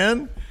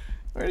 man.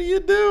 What are you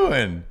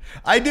doing?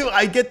 I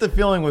get the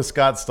feeling with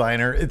Scott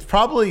Steiner, it's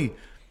probably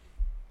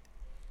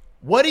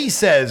what he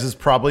says is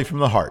probably from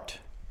the heart,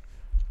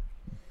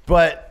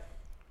 but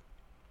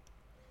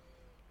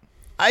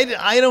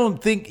I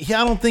don't think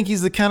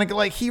he's the kind of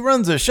like he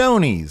runs a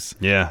Shoney's.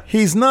 Yeah,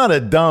 he's not a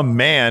dumb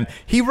man.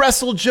 He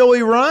wrestled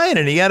Joey Ryan,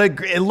 and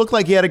it looked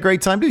like he had a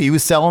great time too. He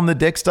was selling the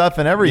dick stuff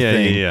and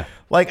everything. Yeah.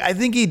 Like I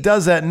think he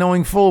does that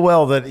knowing full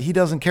well that he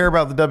doesn't care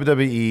about the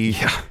WWE.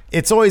 Yeah.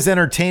 It's always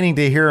entertaining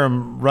to hear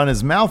him run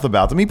his mouth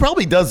about them. He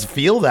probably does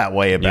feel that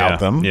way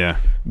about them. Yeah.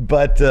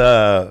 But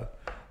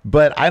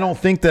I don't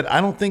think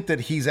that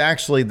he's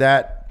actually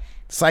that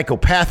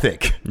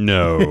psychopathic.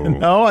 No.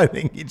 No, I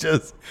think he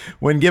just,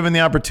 when given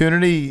the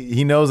opportunity,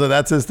 he knows that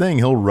that's his thing.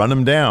 He'll run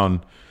him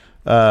down.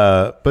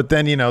 But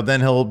then, then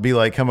he'll be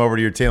like, come over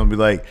to your table and be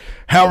like,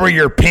 how are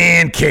your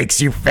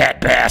pancakes, you fat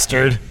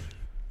bastard?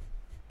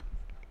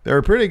 They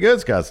were pretty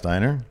good, Scott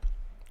Steiner.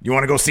 You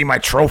want to go see my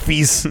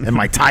trophies and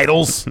my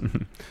titles?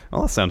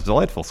 Well, that sounds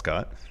delightful,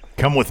 Scott.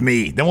 Come with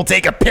me. Then we'll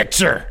take a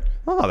picture.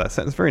 Oh, that's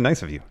very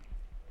nice of you.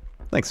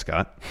 Thanks,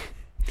 Scott.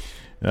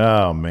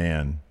 Oh,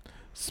 man.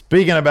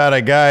 Speaking about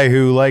a guy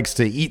who likes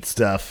to eat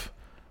stuff,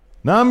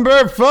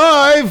 number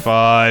 5.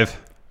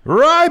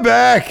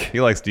 Ryback.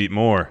 He likes to eat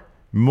more.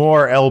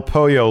 More El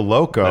Pollo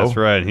Loco. That's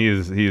right. He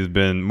has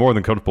been more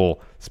than comfortable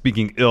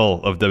speaking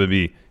ill of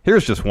WWE.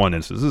 Here's just one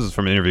instance. This is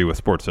from an interview with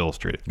Sports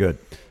Illustrated. Good.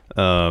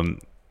 I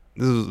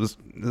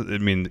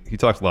mean, he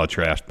talks a lot of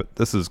trash, but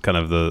this is kind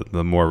of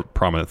the more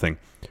prominent thing.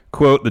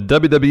 Quote, the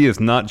WWE is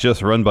not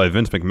just run by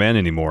Vince McMahon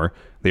anymore.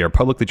 They are a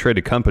publicly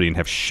traded company and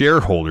have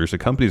shareholders. The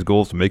company's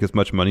goal is to make as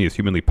much money as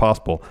humanly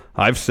possible.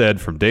 I've said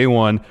from day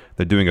one,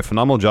 they're doing a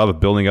phenomenal job of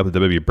building up the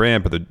WWE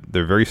brand, but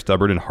they're very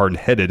stubborn and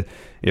hard-headed.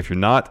 If you're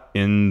not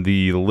in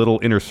the little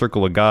inner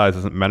circle of guys, it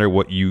doesn't matter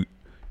what you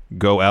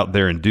go out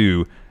there and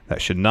do.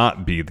 That should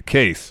not be the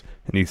case.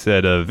 And he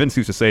said, Vince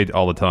used to say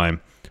all the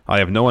time, I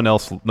have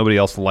nobody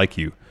else like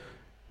you.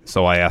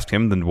 So I asked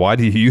him, then why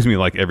do you use me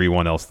like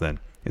everyone else then?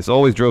 It's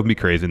always drove me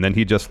crazy, and then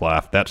he just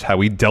laughed. That's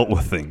how he dealt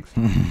with things.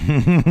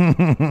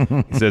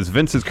 He says,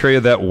 Vince has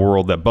created that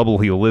world, that bubble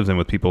he lives in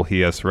with people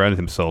he has surrounded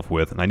himself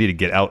with, and I need to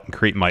get out and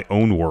create my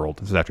own world.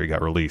 This is after he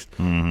got released.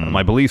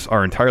 My beliefs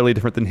are entirely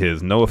different than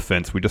his. No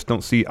offense. We just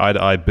don't see eye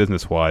to eye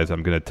business-wise.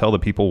 I'm going to tell the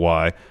people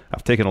why.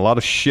 I've taken a lot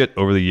of shit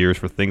over the years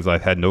for things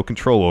I've had no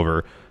control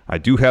over. I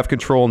do have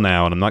control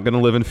now, and I'm not going to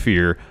live in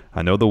fear.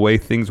 I know the way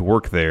things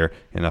work there,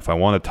 and if I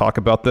want to talk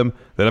about them,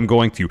 then I'm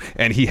going to.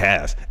 And he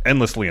has,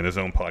 endlessly in his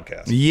own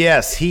podcast.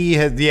 Yes, he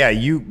has. Yeah,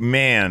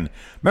 man.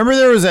 Remember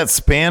there was that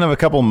span of a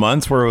couple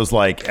months where it was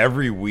like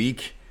every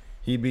week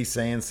he'd be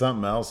saying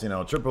something else.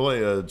 Triple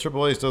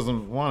H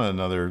doesn't want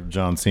another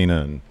John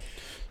Cena and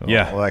all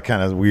that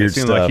kind of weird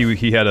stuff. It seemed like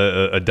he had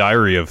a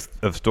diary of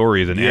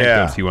stories and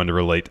anecdotes he wanted to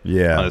relate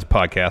on his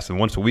podcast, and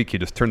once a week he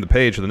just turned the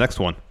page to the next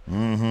one.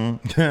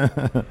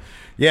 Mm-hmm.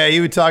 Yeah,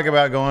 he would talk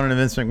about going into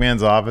Vince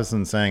McMahon's office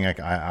and saying,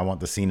 I want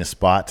the Cena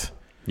spot.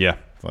 Yeah.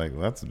 It's like,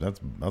 that's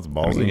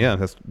ballsy. I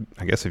mean,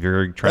 I guess if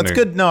you're trying that's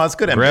good. No, that's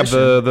good grab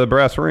ambition. the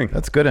brass ring.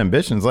 That's good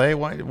ambitions. Like,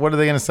 what are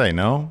they going to say?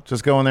 No?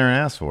 Just go in there and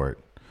ask for it.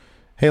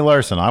 Hey,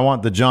 Larson, I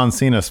want the John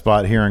Cena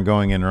spot here and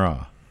Going In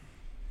Raw.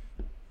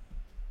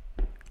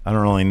 I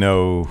don't really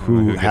know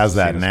who has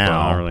that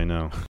now. I don't really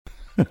know.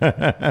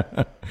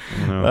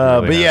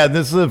 But yeah,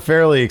 this is a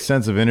fairly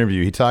extensive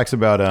interview. He talks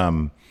about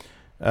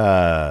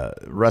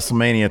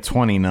WrestleMania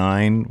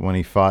 29 when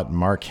he fought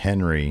Mark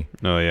Henry.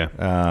 Oh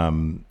yeah.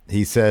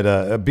 He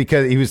said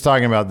because he was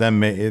talking about them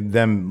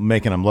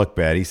making him look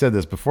bad. He said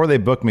this: before they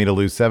booked me to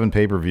lose 7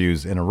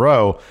 pay-per-views in a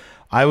row,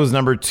 I was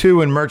number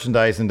 2 in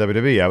merchandise in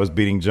WWE. I was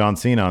beating John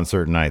Cena on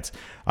certain nights.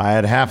 I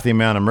had half the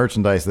amount of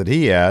merchandise that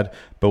he had,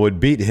 but would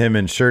beat him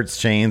in shirts,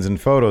 chains,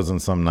 and photos on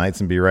some nights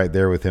and be right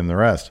there with him the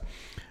rest.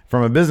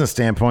 From a business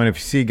standpoint, if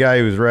you see a guy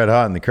who's red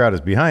hot and the crowd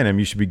is behind him,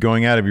 you should be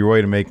going out of your way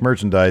to make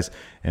merchandise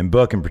and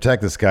book and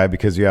protect this guy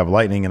because you have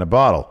lightning in a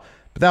bottle.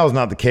 But that was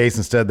not the case.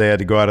 Instead, they had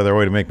to go out of their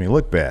way to make me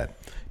look bad.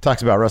 He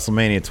talks about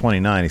WrestleMania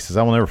 29. He says,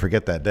 I will never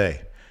forget that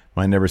day.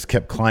 My numbers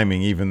kept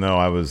climbing even though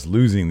I was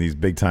losing these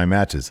big-time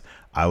matches.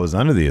 I was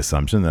under the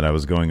assumption that I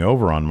was going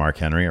over on Mark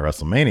Henry at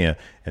WrestleMania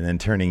and then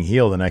turning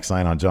heel the next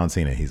night on John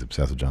Cena. He's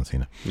obsessed with John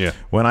Cena. Yeah.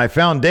 When I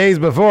found days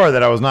before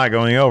that I was not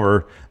going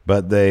over,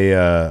 but they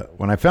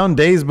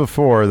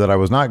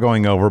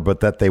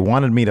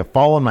wanted me to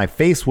fall on my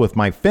face with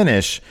my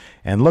finish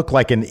and look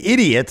like an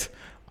idiot,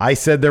 I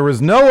said there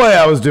was no way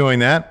I was doing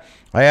that.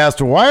 I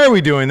asked, why are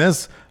we doing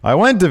this? I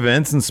went to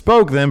Vince and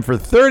spoke to them for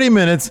 30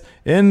 minutes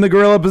in the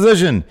gorilla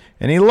position,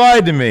 and he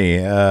lied to me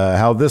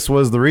how this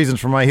was the reason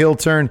for my heel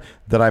turn,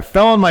 that I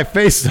fell on my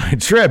face and I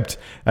tripped.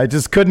 I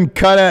just couldn't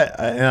cut it,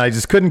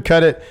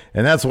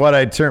 and that's why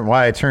I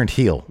turned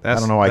heel. I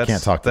don't know why I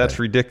can't talk to that. That's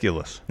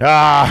ridiculous. You're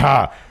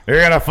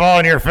going to fall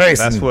on your face.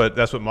 That's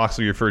what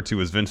Moxley referred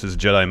to as Vince's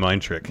Jedi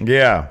mind trick.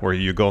 Yeah. Where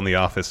you go in the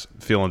office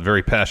feeling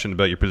very passionate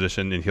about your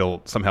position, and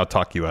he'll somehow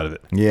talk you out of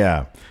it.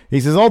 Yeah. He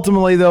says,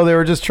 ultimately, though, they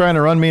were just trying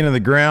to run me into the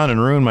ground and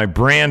ruin my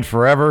brand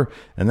forever,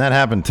 and that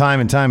happened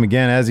time and time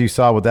again. As you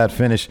saw with that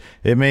finish,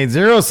 it made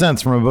 0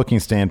 sense from a booking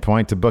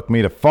standpoint to book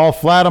me to fall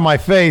flat on my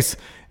face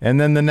and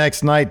then the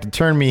next night to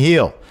turn me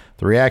heel.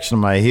 The reaction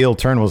of my heel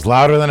turn was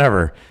louder than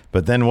ever.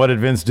 But then what did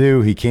Vince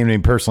do? He came to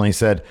me personally and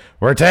said,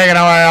 we're taking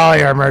away all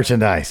your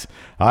merchandise.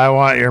 I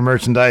want your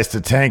merchandise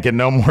to tank and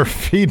no more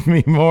Feed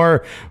Me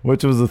More,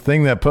 which was the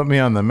thing that put me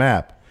on the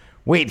map.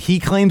 Wait, he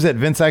claims that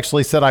Vince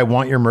actually said, I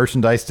want your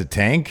merchandise to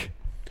tank?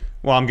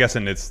 Well, I'm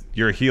guessing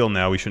you're a heel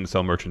now. We shouldn't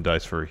sell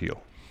merchandise for a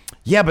heel.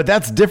 Yeah, but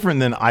that's different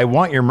than I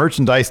want your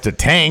merchandise to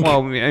tank.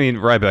 Well, I mean,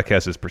 Ryback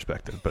has his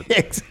perspective, but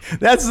that's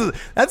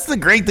the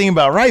great thing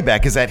about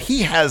Ryback is that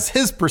he has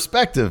his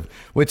perspective,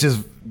 which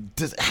is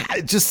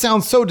it just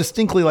sounds so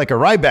distinctly like a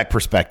Ryback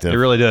perspective. It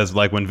really does.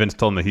 Like when Vince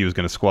told him that he was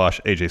going to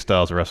squash AJ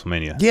Styles at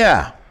WrestleMania.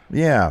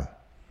 Yeah.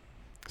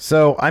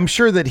 So I'm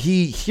sure that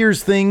he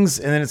hears things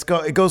and then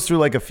it goes through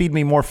like a Feed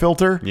Me More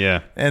filter.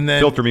 Yeah. And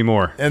then filter me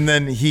more. And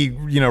then he,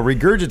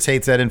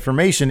 regurgitates that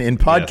information in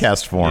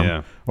podcast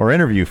form or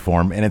interview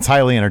form, and it's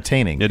highly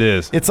entertaining. It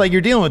is. It's like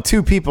you're dealing with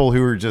two people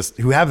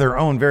who have their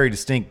own very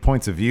distinct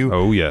points of view.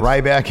 Oh, yes.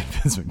 Ryback and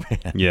Vince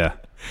McMahon. Yeah.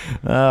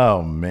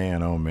 Oh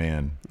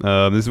man.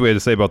 This is what I had to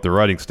say about the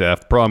writing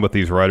staff. The problem with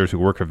these writers who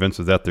work for Vince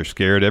is that they're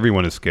scared.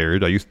 Everyone is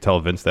scared. I used to tell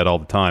Vince that all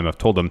the time. I've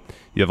told him,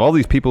 you have all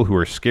these people who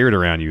are scared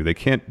around you. They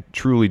can't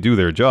truly do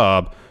their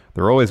job.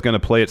 They're always going to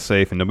play it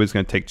safe, and nobody's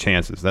going to take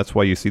chances. That's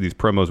why you see these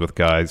promos with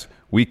guys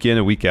week in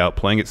and week out,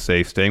 playing it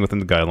safe, staying within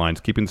the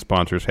guidelines, keeping the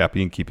sponsors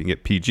happy, and keeping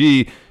it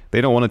PG.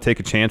 They don't want to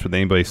take a chance with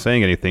anybody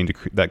saying anything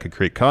that could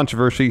create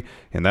controversy,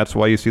 and that's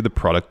why you see the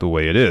product the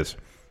way it is.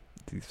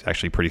 He's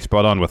actually pretty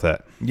spot on with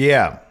that.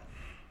 Yeah.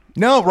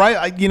 No,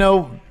 right.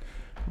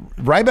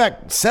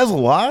 Ryback says a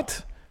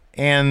lot,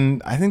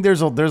 and I think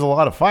there's a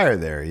lot of fire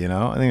there. I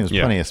think there's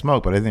plenty of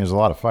smoke, but I think there's a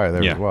lot of fire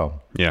there as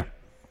well. Yeah.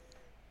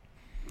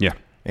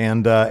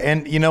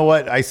 And you know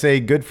what? I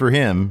say good for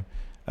him.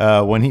 This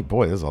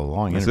is a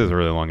long interview. This is a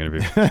really long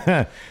interview.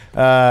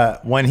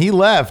 When he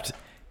left,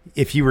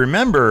 if you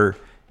remember,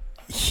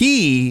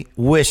 he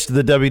wished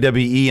the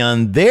WWE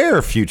on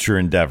their future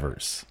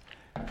endeavors.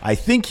 I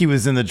think he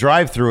was in the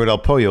drive-thru at El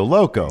Pollo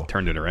Loco.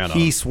 Turned it around on them.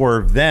 He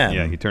swerved them.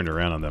 Yeah, he turned it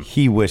around on them.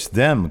 He wished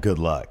them good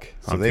luck.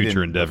 On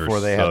future endeavors.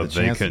 Before they had the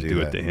chance couldn't to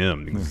do it to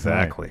him.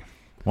 Exactly. Right.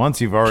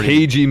 Once you've already...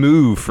 Cagey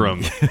move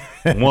from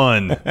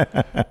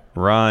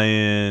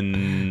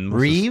Ryan...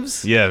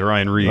 Reeves? Yeah,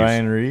 Ryan Reeves.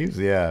 Ryan Reeves,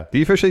 yeah.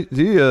 Did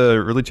he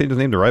really change his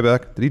name to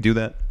Ryback? Did he do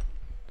that?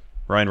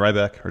 Ryan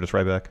Ryback or just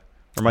Ryback?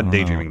 Or am I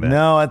daydreaming that?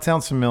 No, that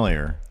sounds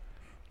familiar.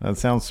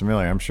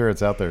 I'm sure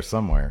it's out there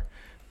somewhere.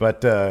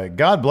 But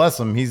God bless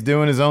him. He's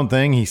doing his own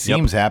thing. He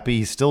seems happy.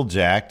 He's still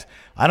jacked.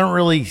 I don't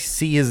really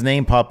see his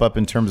name pop up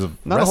in terms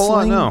of not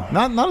wrestling. a whole lot,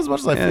 no. Not as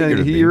much as I figured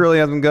it'd he be. really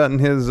hasn't gotten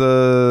his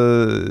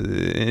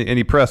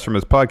any press from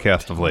his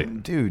podcast of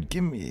late. Dude,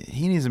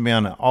 he needs to be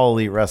on All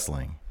Elite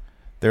Wrestling.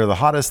 They're the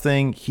hottest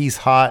thing. He's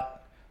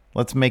hot.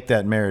 Let's make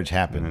that marriage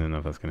happen. I don't know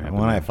if that's going to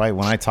happen.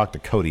 When I talk to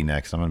Cody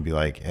next, I'm going to be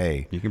like,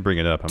 hey. You can bring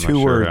it up. I'm two not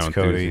sure words, how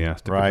Cody.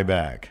 enthusiastic. Right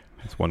back.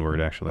 It's one word,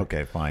 actually.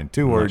 Okay, fine.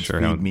 2 words,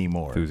 feed me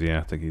more.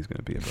 Enthusiastic he's going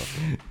to be about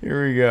it.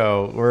 Here we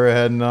go. We're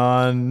heading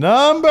on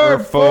number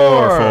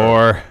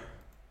 4.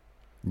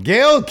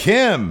 Gail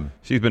Kim.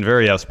 She's been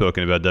very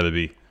outspoken about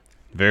WWE.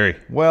 Very.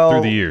 Well,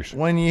 through the years.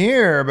 When you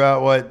hear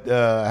about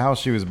how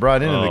she was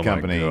brought into the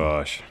company, my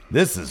gosh.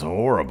 This is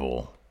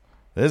horrible.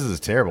 This is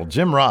terrible.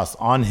 Jim Ross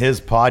on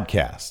his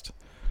podcast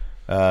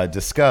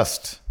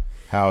discussed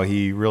how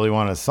he really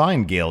wanted to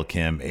sign Gail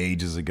Kim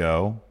ages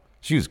ago.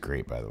 She was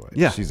great, by the way.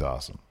 Yeah. She's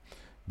awesome.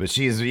 But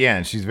she's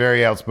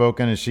very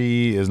outspoken, and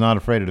she is not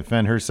afraid to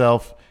defend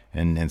herself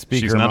and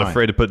speak her mind. She's not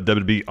afraid to put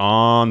WWE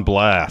on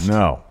blast.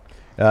 No.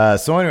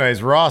 So anyways,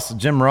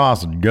 Jim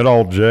Ross, good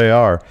old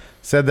JR,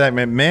 said that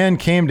McMahon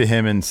came to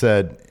him and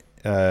said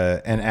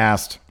and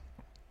asked,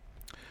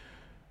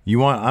 I'm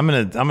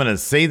gonna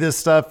say this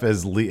stuff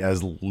as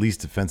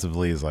least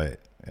offensively as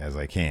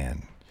I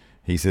can.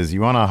 He says,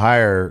 you want to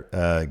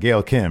hire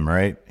Gail Kim,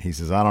 right? He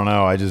says, I don't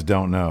know. I just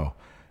don't know.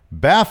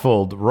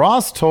 Baffled,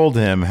 Ross told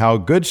him how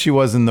good she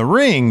was in the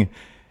ring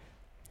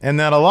and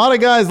that a lot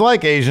of guys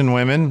like Asian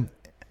women,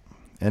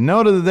 and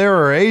noted that there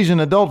are Asian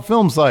adult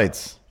film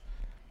sites.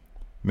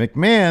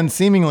 McMahon,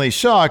 seemingly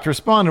shocked,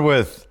 responded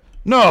with,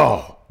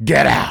 no,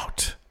 get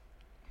out.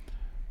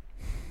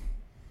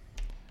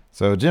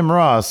 So Jim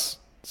Ross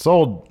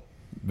sold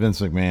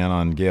Vince McMahon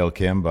on Gail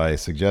Kim by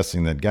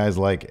suggesting that guys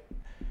like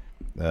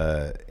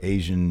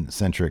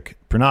Asian-centric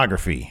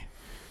pornography,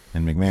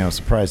 and McMahon was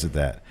surprised at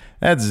that.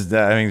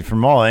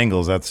 From all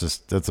angles,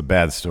 that's a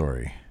bad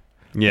story.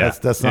 Yeah,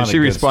 that's not. And she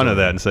responded story.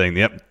 to that and saying,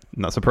 "Yep,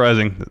 not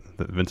surprising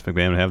that Vince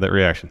McMahon would have that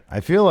reaction." I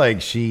feel like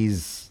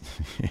she's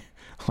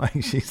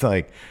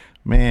like,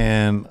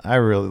 man, I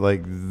really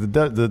like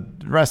the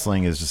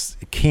wrestling is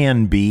just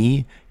can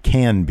be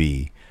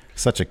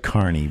such a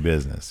carny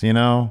business, you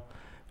know,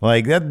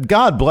 like that.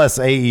 God bless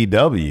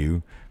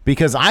AEW.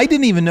 Because I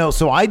didn't even know.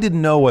 So I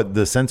didn't know what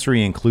the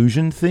sensory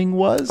inclusion thing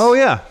was. Oh,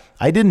 yeah.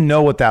 I didn't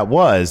know what that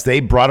was.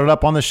 They brought it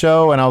up on the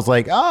show, and I was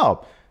like,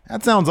 oh,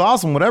 that sounds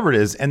awesome, whatever it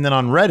is. And then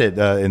on Reddit,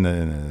 in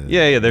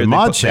the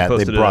mod chat,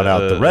 they brought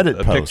out the Reddit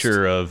a post.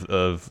 picture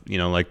of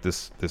like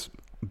this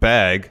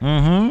bag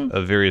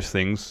of various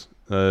things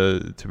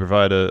to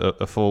provide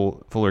a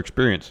fuller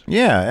experience.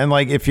 Yeah, and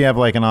like if you have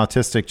like an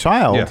autistic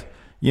child... Yeah.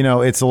 You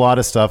know, it's a lot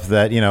of stuff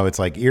that, you know, it's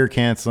like ear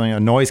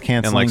canceling, noise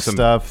canceling and like some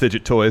stuff.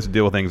 Fidget toys to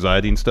deal with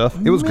anxiety and stuff.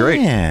 It was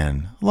great.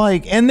 Man,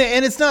 like, and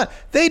it's not,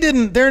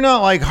 they're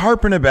not like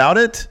harping about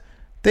it.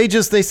 They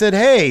said,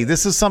 hey,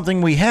 this is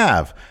something we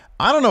have.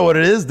 I don't know what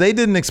it is. They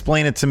didn't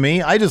explain it to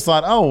me. I just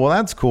thought, oh, well,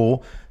 that's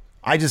cool.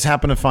 I just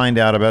happened to find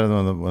out about it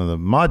on the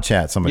mod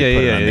chat. Somebody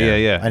put it on there.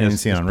 Yeah. I didn't even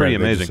see it on Reddit. Pretty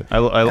amazing.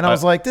 And I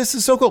was like, this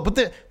is so cool. But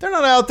they're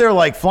not out there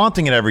like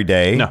flaunting it every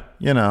day. No.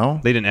 You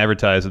know? They didn't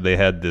advertise that they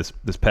had this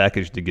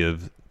package to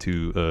give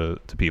to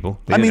people.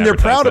 They're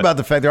proud about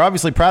the fact. They're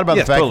obviously proud about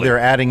the fact that they're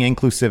adding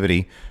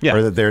inclusivity,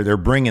 or that they're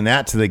bringing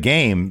that to the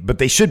game. But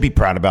they should be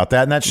proud about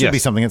that, and that should be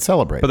something that's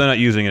celebrated. But they're not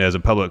using it as a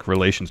public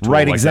relations tool.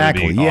 Right? Like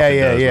exactly.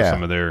 Yeah. With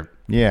some of their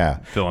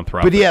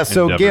philanthropic. But yeah,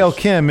 so endeavors. Gail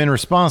Kim, in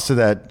response to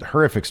that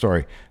horrific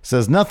story,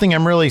 says nothing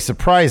I'm really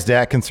surprised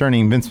at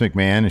concerning Vince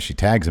McMahon, and she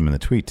tags him in the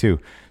tweet too.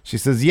 She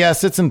says,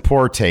 yes, it's in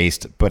poor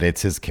taste, but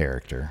it's his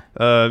character.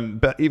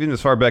 Even as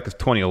far back as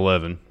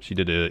 2011, she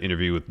did an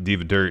interview with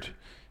Diva Dirt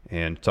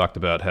and talked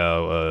about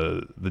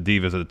how the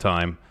divas at the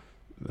time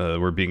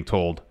were being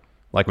told,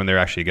 like when they're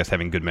actually, I guess,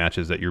 having good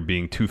matches, that you're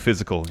being too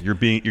physical. You're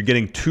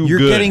getting too good. You're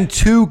getting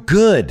too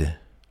good.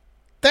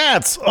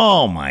 That's,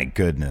 oh my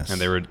goodness. And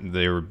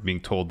they were being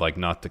told like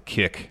not to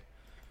kick,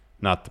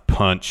 not to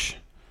punch.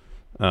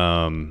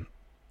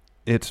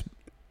 It's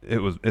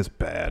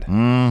bad.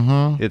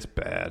 Mm-hmm. It's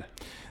bad.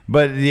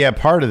 But yeah,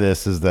 part of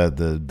this is that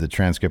the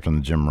transcript on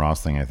the Jim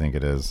Ross thing, I think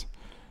it is,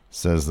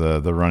 says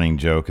the running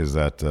joke is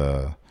that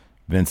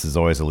Vince is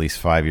always at least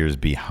 5 years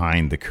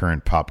behind the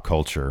current pop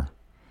culture.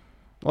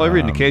 Well, every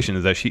indication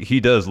is that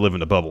he does live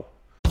in a bubble.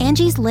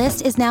 Angie's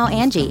List is now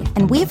Angie,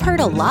 and we've heard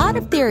a lot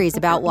of theories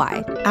about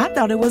why. I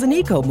thought it was an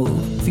eco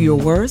move.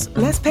 Fewer words,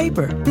 less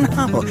paper.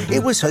 No,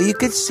 it was so you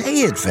could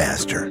say it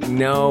faster.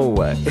 No,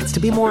 it's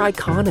to be more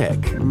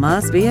iconic.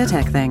 Must be a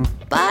tech thing.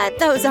 But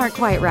those aren't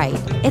quite right.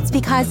 It's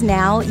because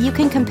now you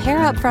can compare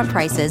upfront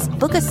prices,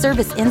 book a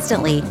service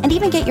instantly, and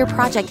even get your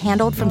project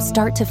handled from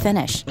start to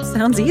finish.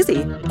 Sounds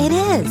easy. It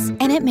is,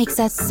 and it makes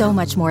us so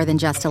much more than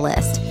just a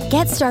list.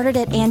 Get started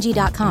at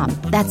Angie.com.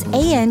 That's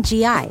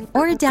ANGI,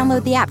 or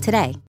download the app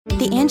today.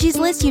 The Angie's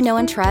List you know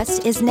and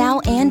trust is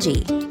now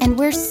Angie, and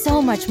we're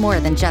so much more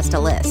than just a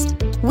list.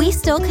 We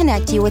still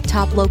connect you with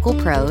top local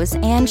pros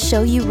and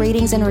show you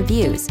ratings and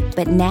reviews,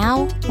 but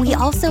now we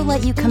also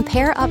let you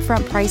compare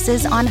upfront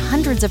prices on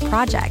hundreds of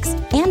projects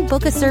and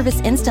book a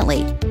service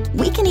instantly.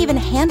 We can even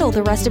handle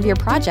the rest of your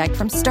project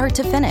from start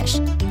to finish.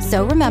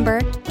 So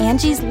remember,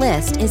 Angie's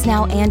List is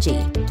now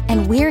Angie,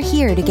 and we're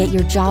here to get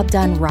your job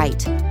done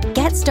right.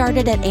 Get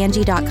started at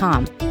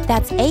Angie.com.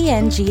 That's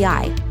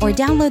ANGI, or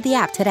download the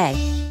app today.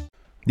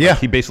 Yeah.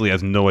 He basically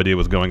has no idea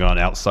what's going on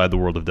outside the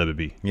world of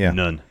WWE. Yeah.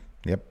 None.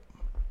 Yep.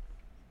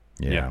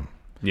 Yeah.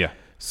 Yeah.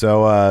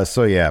 So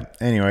yeah.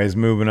 Anyways,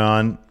 moving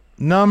on.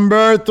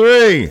 Number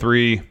 3.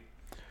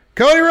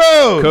 Cody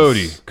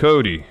Rhodes.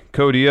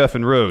 Cody F.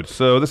 and Rhodes.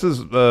 So this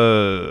is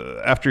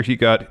after he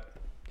got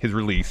his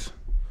release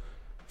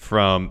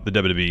from the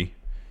WWE.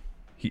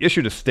 He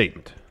issued a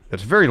statement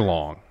that's very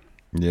long.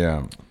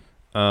 Yeah.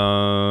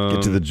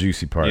 Get to the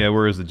juicy part. Yeah,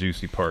 where is the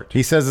juicy part?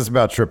 He says this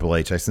about Triple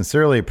H. I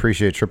sincerely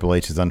appreciate Triple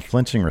H's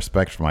unflinching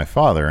respect for my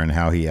father and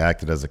how he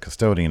acted as a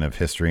custodian of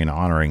history and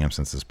honoring him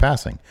since his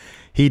passing.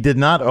 He did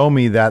not owe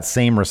me that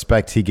same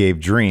respect he gave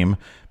Dream,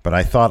 but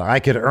I thought I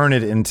could earn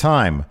it in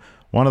time.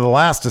 One of the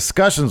last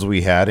discussions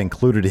we had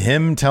included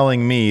him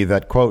telling me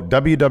that, quote,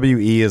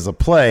 WWE is a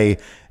play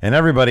and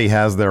everybody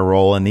has their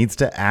role and needs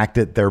to act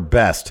at their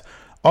best.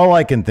 All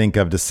I can think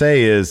of to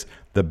say is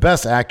the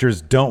best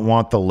actors don't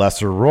want the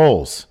lesser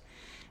roles.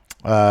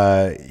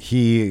 Let's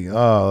see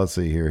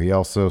here. He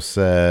also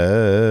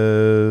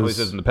says... He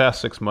says, in the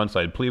past 6 months,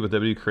 I had pleaded with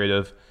WWE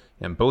Creative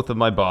and both of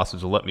my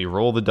bosses to let me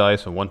roll the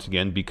dice and once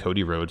again be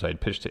Cody Rhodes. I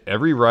had pitched to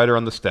every writer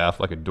on the staff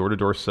like a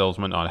door-to-door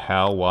salesman on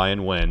how, why,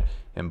 and when.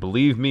 And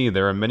believe me,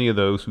 there are many of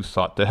those who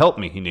sought to help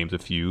me. He names a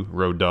few.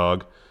 Road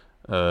Dogg,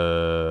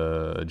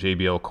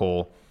 JBL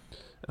Cole.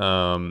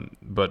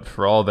 But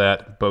for all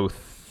that,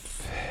 both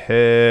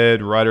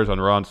head writers on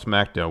Raw and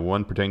SmackDown,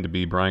 one pretending to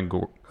be Brian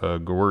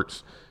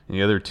Gewirtz, and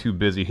the other too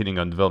busy hitting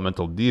on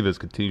developmental divas,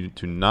 continued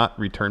to not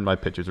return my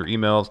pitches or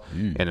emails,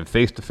 and in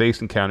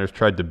face-to-face encounters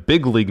tried to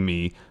big league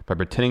me by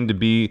pretending to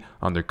be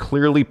on their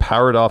clearly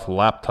powered-off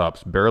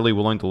laptops, barely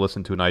willing to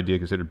listen to an idea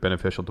considered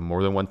beneficial to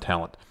more than one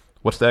talent.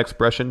 What's that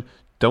expression?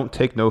 Don't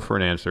take no for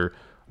an answer.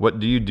 What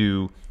do you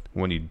do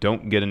when you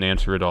don't get an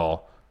answer at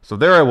all? So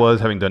there I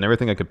was, having done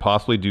everything I could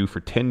possibly do for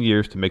 10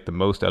 years to make the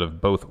most out of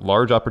both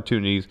large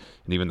opportunities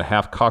and even the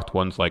half-cocked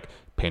ones like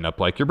Paint Up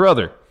Like Your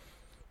Brother.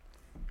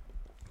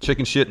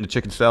 Chicken shit and the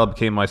chicken salad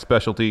became my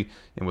specialty,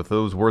 and with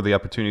those worthy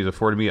opportunities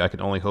afforded me, I can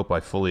only hope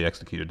I fully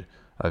executed.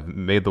 I've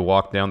made the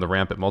walk down the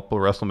ramp at multiple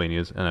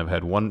WrestleManias, and I've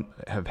had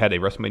a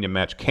WrestleMania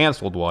match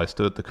canceled while I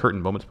stood at the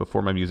curtain moments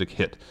before my music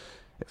hit.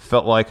 It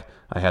felt like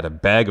I had a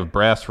bag of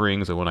brass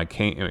rings, and when it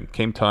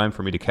came time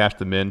for me to cash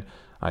them in,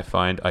 I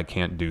find I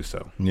can't do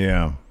so.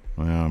 Yeah.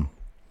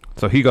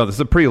 So this is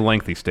a pretty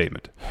lengthy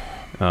statement.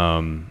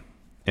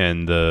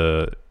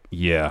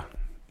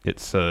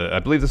 It's I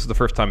believe this is the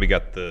first time we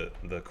got the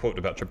quote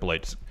about Triple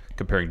H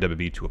comparing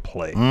WWE to a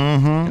play,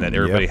 and that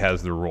everybody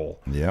has their role.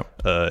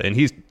 Yep. And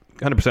he's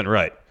 100%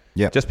 right.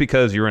 Yep. Just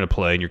because you're in a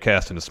play and you're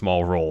cast in a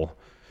small role,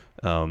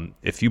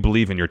 if you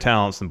believe in your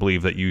talents and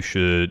believe that you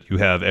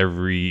have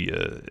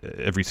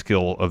every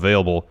skill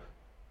available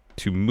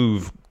to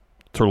move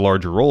to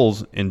larger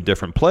roles in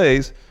different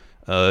plays,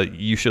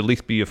 you should at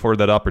least be afforded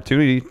that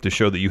opportunity to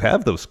show that you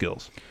have those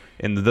skills.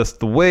 And thus,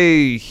 the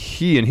way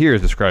he in here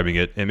is describing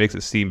it, it makes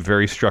it seem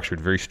very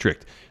structured, very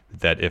strict.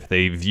 That if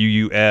they view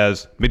you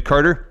as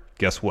mid-carder,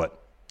 guess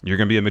what? You're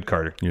going to be a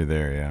mid-carder. You're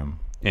there, yeah.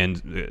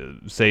 And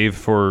save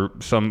for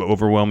some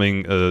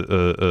overwhelming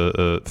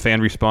fan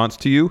response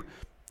to you,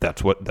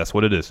 that's what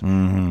it is.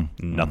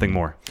 Mm-hmm. Nothing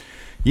more.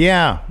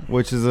 Yeah,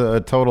 which is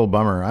a total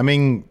bummer. I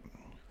mean,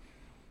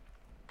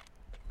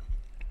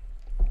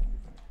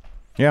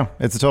 yeah,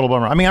 it's a total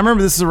bummer. I mean, I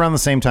remember this is around the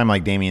same time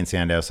like Damian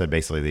Sandow said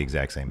basically the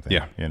exact same thing.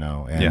 Yeah.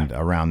 And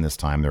around this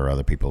time there were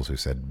other people who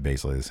said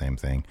basically the same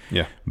thing.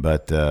 Yeah.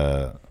 But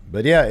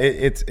yeah,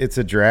 it's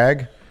a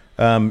drag.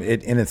 And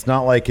it's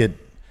not like it,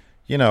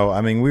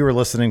 I mean, we were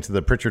listening to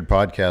the Pritchard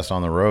podcast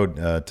on the road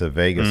to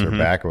Vegas or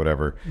back or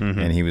whatever,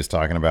 and he was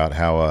talking about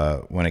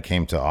how when it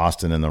came to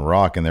Austin and The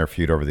Rock and their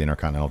feud over the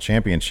Intercontinental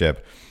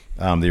Championship,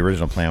 the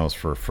original plan was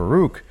for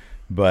Farouk.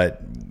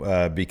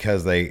 But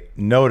because they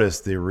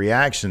noticed the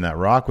reaction that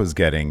Rock was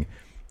getting,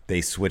 they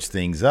switched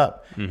things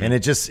up. And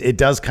it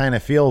does kind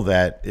of feel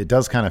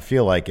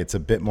like it's a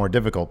bit more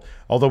difficult.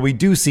 Although we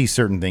do see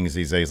certain things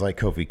these days, like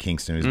Kofi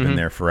Kingston, who's been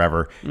there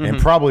forever and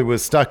probably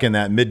was stuck in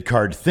that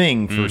mid-card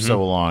thing for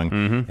so long.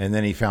 And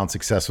then he found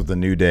success with the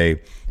New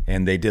Day,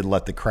 and they did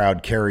let the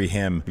crowd carry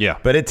him. Yeah.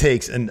 But it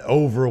takes an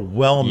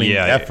overwhelming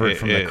effort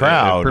from the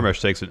crowd. It pretty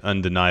much takes an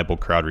undeniable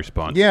crowd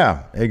response.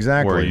 Yeah,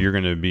 exactly. Where you're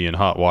going to be in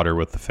hot water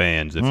with the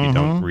fans if you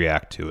don't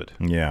react to it.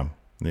 Yeah.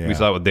 Yeah. We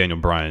saw it with Daniel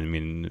Bryan. I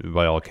mean,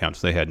 by all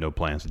accounts, they had no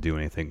plans to do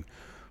anything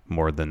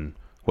more than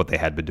what they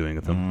had been doing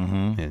with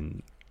him.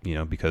 And,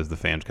 because the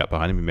fans got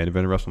behind him, he made it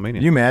in WrestleMania.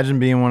 Can you imagine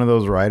being one of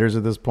those writers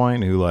at this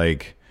point who,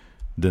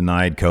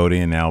 denied Cody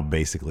and now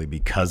basically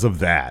because you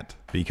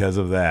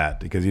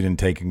didn't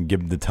take and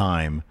give him the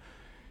time,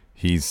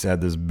 he's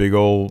had this big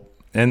old,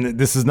 and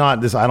this is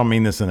not this. I don't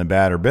mean this in a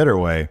bad or bitter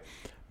way.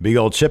 Big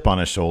old chip on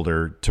his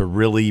shoulder to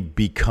really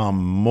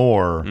become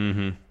more.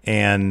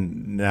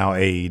 And now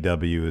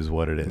AEW is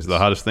what it is. It's the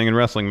hottest thing in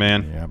wrestling,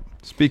 man. Yep.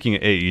 Speaking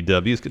of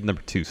AEW, let's get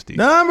number 2, Steve.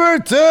 Number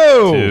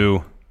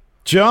 2.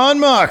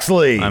 John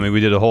Moxley. I mean, we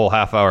did a whole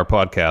half-hour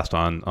podcast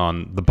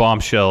on the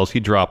bombshells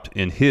he dropped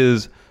in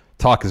his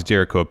Talk is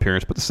Jericho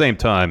appearance, but at the same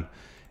time,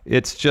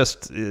 it's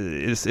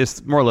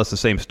more or less the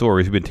same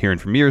stories we've been hearing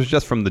for years,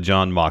 just from the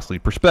John Moxley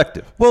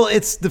perspective. Well,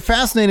 it's the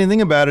fascinating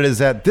thing about it is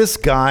that this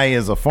guy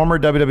is a former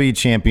WWE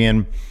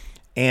champion,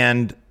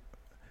 and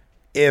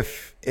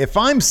if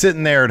I'm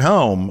sitting there at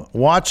home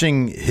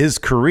watching his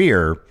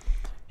career,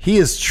 he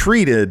is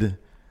treated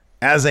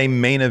as a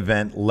main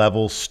event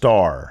level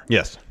star.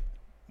 Yes.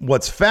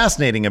 What's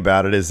fascinating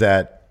about it is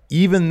that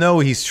even though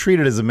he's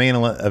treated as a main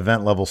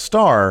event level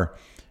star,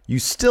 you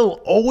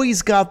still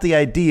always got the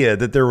idea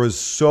that there was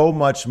so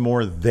much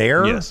more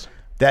there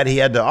that he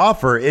had to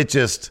offer. It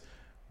just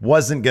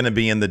wasn't going to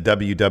be in the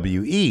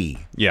WWE.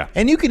 Yeah.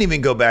 And you can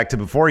even go back to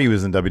before he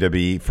was in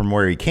WWE from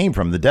where he came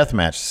from, the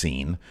deathmatch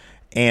scene.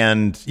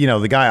 And,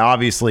 the guy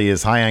obviously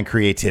is high on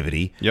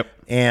creativity. Yep.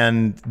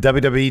 And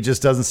WWE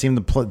just doesn't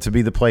seem to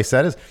be the place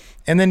that is.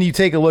 And then you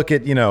take a look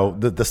at,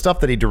 the stuff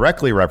that he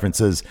directly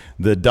references,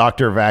 the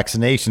doctor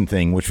vaccination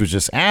thing, which was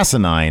just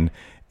asinine.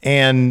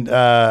 And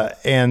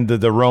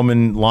the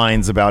Roman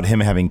lines about him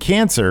having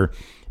cancer.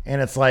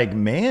 And it's like,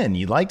 man,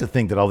 you'd like to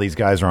think that all these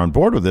guys are on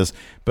board with this.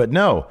 But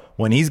no,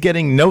 when he's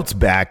getting notes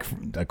back,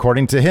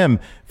 according to him,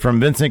 from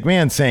Vince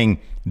McMahon saying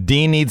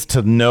Dean needs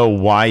to know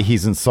why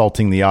he's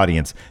insulting the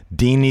audience.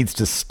 Dean needs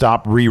to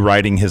stop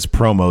rewriting his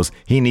promos.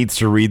 He needs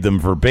to read them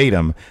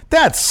verbatim.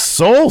 That's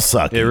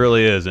soul-sucking. It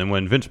really is. And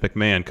when Vince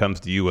McMahon comes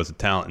to you as a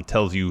talent and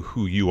tells you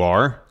who you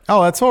are,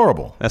 oh, that's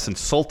horrible. that's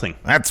insulting.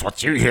 That's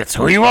what you. It's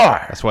who you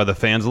are. That's why the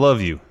fans love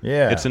you.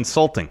 Yeah. It's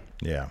insulting.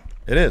 Yeah,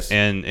 it is.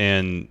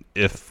 And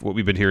if what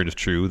we've been hearing is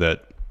true,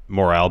 that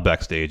morale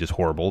backstage is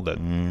horrible, that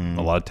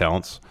a lot of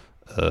talents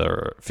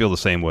feel the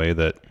same way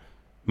that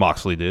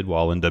Moxley did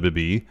while in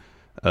WWE,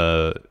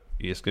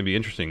 it's going to be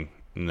interesting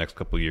in the next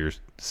couple of years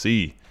to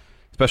see,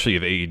 especially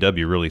if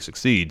AEW really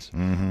succeeds,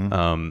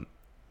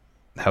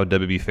 how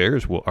WWE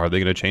fares. Well, are they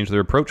going to change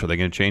their approach? Are they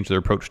going to change their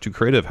approach to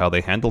creative, how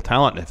they handle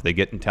talent, if they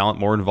get talent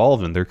more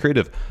involved in their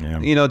creative?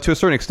 Yeah. To a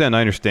certain extent, I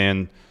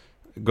understand,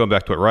 going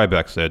back to what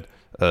Ryback said,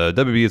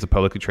 WWE is a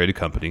publicly traded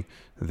company.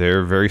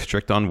 They're very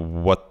strict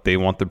on what they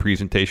want the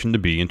presentation to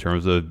be in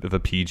terms of a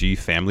PG,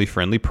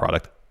 family-friendly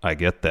product. I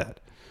get that.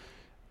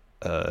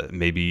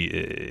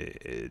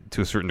 Maybe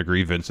to a certain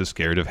degree, Vince is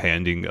scared of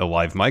handing a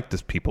live mic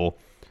to people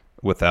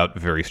without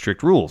very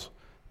strict rules.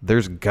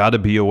 There's got to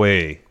be a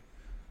way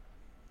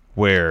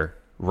where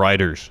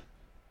writers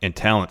and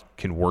talent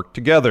can work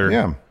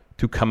together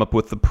to come up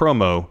with the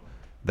promo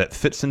that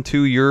fits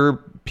into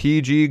your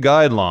PG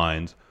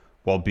guidelines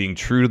while being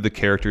true to the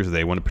characters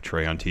they want to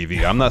portray on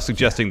TV. I'm not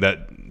suggesting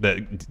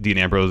that Dean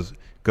Ambrose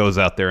goes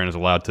out there and is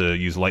allowed to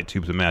use light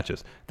tubes in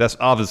matches. That's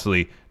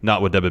obviously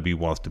not what WWE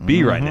wants to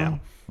be right now.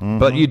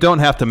 But you don't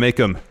have to make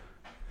him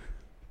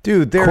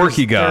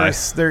quirky guy.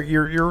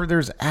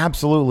 There's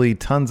absolutely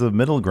tons of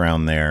middle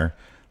ground there.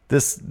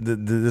 This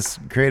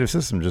creative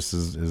system just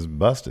is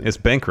busted. It's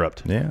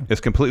bankrupt. Yeah.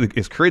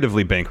 It's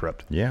creatively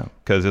bankrupt. Yeah.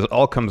 Because it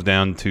all comes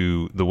down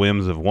to the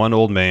whims of one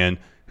old man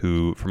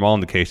who, from all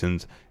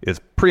indications, is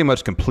pretty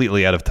much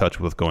completely out of touch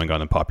with what's going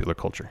on in popular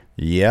culture.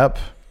 Yep.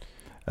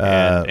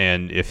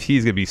 And if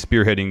he's going to be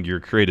spearheading your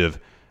creative,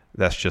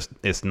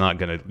 it's not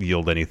going to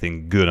yield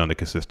anything good on a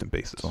consistent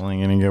basis. It's only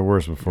going to get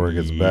worse before it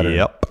gets better.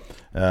 Yep.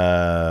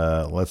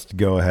 Let's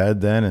go ahead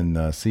then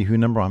and see who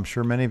number. I'm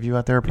sure many of you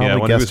out there probably I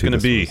wonder guessed who's going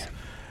to be. Was.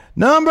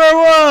 Number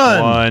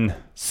one.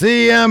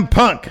 CM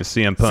Punk.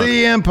 CM Punk.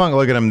 CM Punk.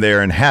 Look at him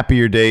there in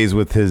happier days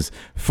with his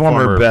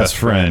former best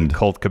friend,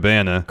 Colt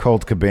Cabana. So,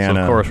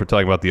 of course, we're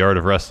talking about the Art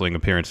of Wrestling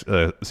appearance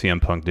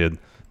CM Punk did.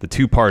 The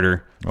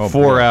two-parter,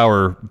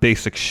 4-hour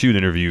basic shoot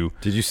interview.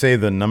 Did you say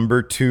the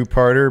number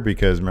 2-parter?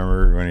 Because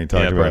remember when he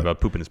talked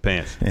about pooping his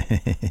pants.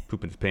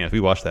 Pooping his pants.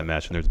 We watched that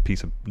match, and there's a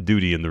piece of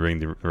duty in the ring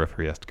the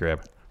referee has to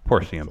grab.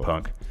 Poor CM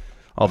Punk.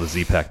 All the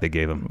Z-Pack they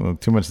gave him. Well,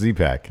 too much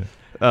Z-Pack.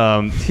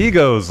 He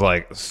goes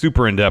like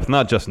super in depth,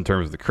 not just in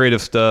terms of the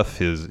creative stuff,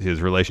 his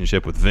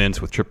relationship with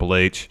Vince, with Triple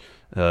H,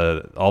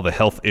 all the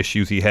health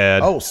issues he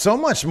had. Oh, so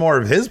much more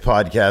of his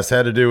podcast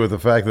had to do with the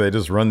fact that they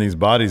just run these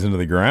bodies into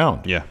the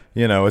ground. Yeah.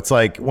 It's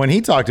like when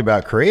he talked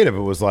about creative, it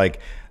was like,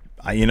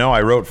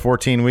 I wrote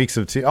 14 weeks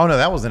of Oh no,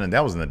 that was in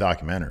the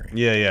documentary.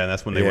 Yeah, and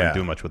that's when they weren't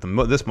doing much with him.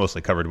 This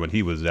mostly covered when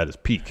he was at his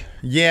peak.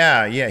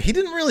 Yeah. He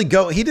didn't really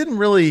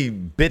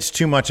bitch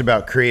too much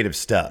about creative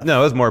stuff.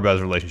 No, it was more about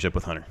his relationship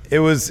with Hunter. It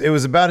was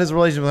about his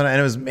relationship with Hunter,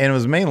 and it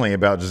was mainly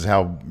about just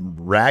how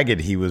ragged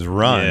he was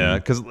run. Yeah,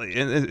 because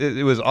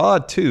it was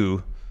odd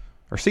too,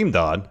 or seemed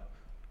odd,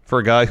 for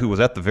a guy who was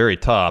at the very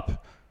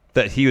top,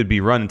 that he would be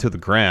run into the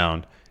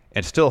ground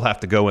and still have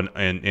to go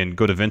and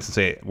go to Vince and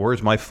say,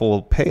 "Where's my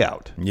full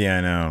payout?" Yeah,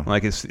 I know.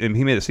 Like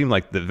he made it seem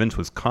like that Vince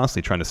was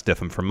constantly trying to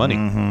stiff him for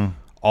money.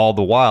 All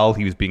the while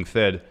he was being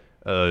fed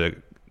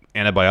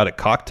antibiotic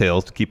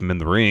cocktails to keep him in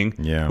the ring,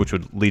 which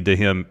would lead to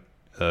him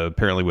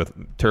apparently with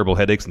terrible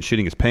headaches and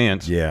shitting his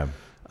pants. Yeah.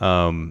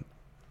 And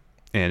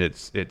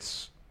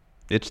it's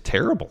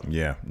terrible.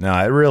 Yeah, no,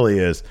 it really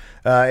is.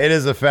 It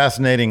is a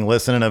fascinating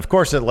listen, and of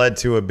course, it led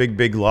to a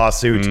big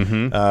lawsuit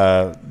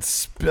brought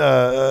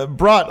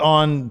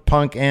on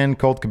Punk and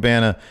Colt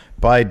Cabana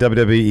by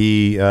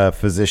WWE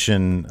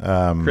physician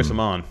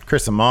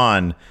Chris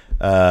Amon,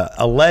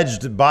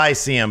 alleged by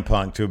CM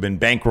Punk to have been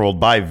bankrolled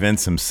by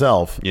Vince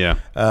himself. Yeah,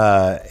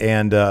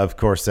 and of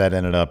course, that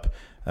ended up.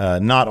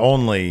 Not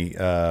only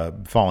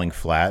falling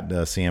flat,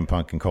 CM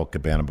Punk and Colt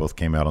Cabana both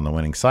came out on the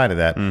winning side of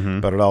that,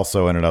 but it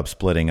also ended up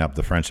splitting up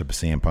the friendship of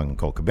CM Punk and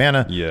Colt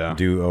Cabana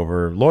due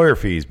over lawyer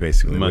fees,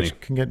 basically, which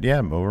can get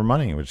over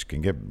money, which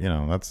can get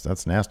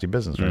that's nasty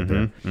business right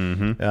there.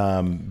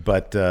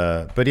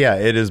 But yeah,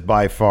 it is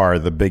by far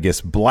the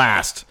biggest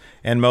blast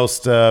and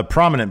most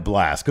prominent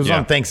blast because it was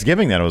on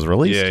Thanksgiving that it was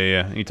released.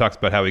 Yeah. He talks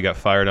about how he got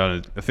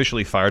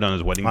officially fired on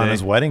his wedding day. On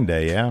his wedding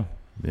day, yeah.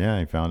 Yeah,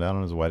 he found out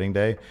on his wedding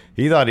day.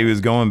 He thought he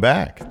was going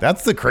back.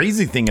 That's the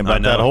crazy thing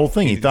about that whole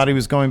thing. He thought he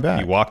was going back.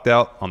 He walked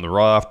out on the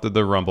Raw after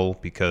the Rumble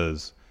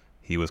because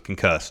he was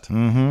concussed.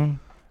 And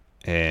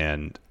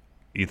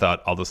he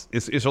thought,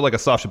 it's sort of like a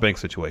Sasha Banks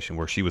situation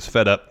where she was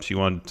fed up. She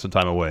wanted some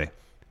time away.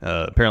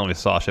 Apparently,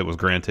 Sasha was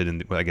granted,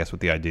 and I guess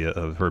with the idea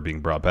of her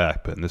being brought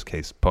back. But in this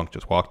case, Punk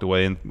just walked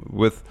away and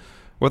with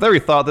every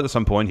thought that at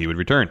some point he would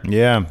return.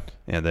 Yeah.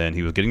 And then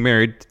he was getting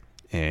married,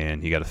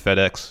 and he got a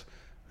FedEx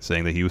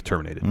saying that he was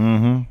terminated.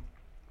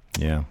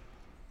 Yeah.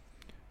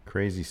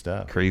 Crazy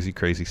stuff.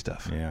 Crazy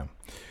stuff. Yeah.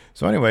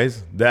 So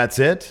anyways, that's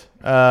it.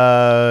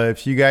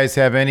 If you guys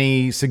have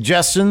any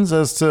suggestions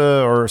as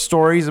to or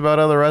stories about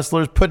other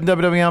wrestlers putting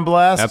WWE on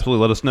blast,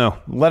 absolutely let us know.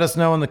 Let us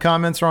know in the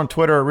comments or on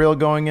Twitter at Real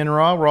Going In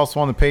Raw. We're also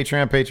on the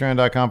Patreon,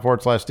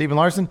 patreon.com/Steven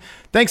Larson.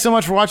 Thanks so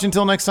much for watching.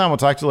 Until next time, we'll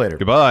talk to you later.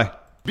 Goodbye.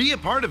 Be a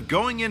part of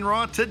Going In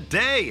Raw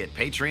today at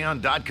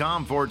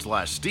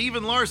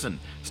patreon.com/Steven Larson.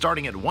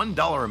 Starting at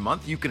 $1 a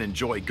month, you can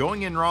enjoy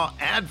Going In Raw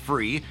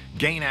ad-free,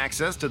 gain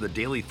access to the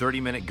daily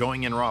 30-minute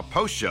Going In Raw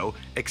post show,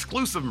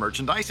 exclusive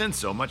merchandise, and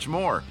so much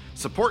more.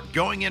 Support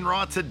Going In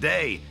Raw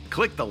today.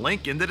 Click the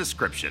link in the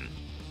description.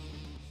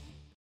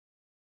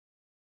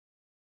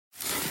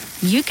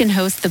 You can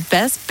host the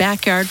best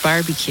backyard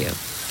barbecue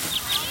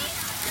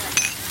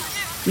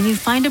when you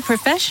find a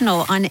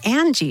professional on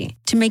Angie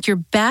to make your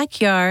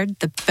backyard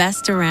the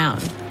best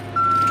around.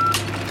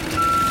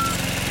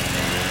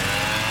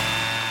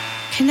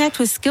 Connect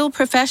with skilled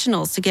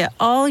professionals to get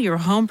all your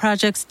home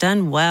projects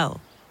done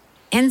well.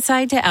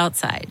 Inside to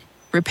outside,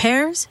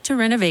 repairs to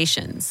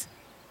renovations.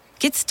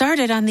 Get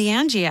started on the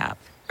Angie app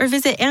or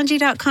visit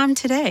Angie.com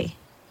today.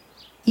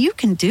 You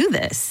can do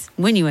this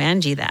when you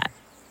Angie that.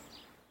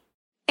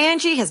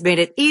 Angie has made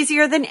it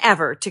easier than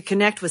ever to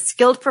connect with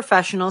skilled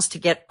professionals to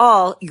get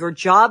all your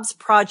jobs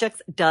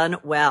projects done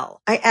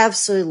well. I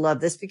absolutely love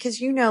this because,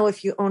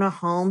 if you own a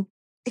home,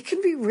 it can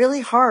be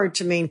really hard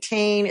to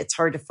maintain. It's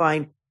hard to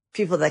find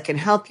people that can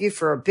help you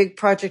for a big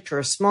project or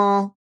a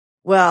small.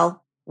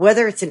 Well,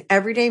 whether it's in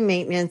everyday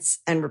maintenance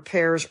and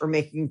repairs or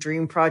making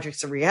dream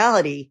projects a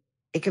reality,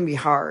 it can be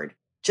hard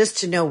just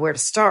to know where to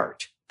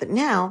start. But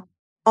now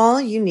all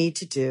you need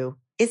to do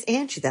is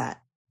Angie that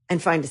and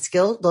find a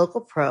skilled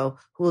local pro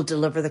who will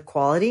deliver the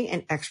quality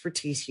and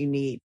expertise you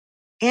need.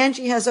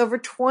 Angie has over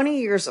 20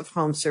 years of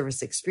home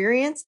service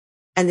experience,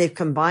 and they've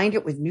combined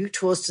it with new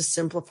tools to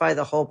simplify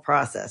the whole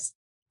process.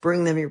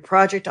 Bring them your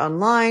project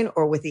online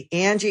or with the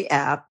Angie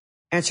app,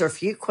 answer a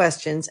few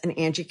questions, and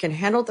Angie can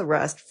handle the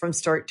rest from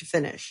start to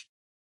finish.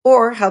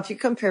 Or help you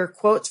compare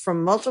quotes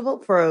from multiple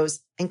pros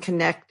and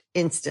connect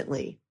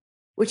instantly,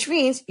 which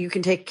means you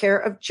can take care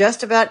of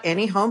just about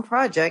any home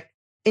project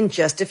in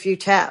just a few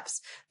taps.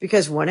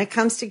 Because when it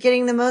comes to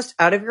getting the most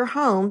out of your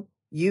home,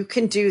 you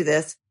can do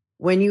this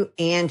when you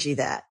Angie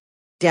that.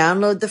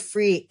 Download the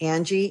free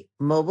Angie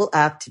mobile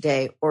app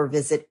today or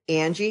visit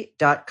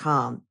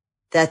Angie.com.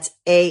 That's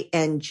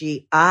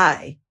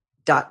ANGI.com.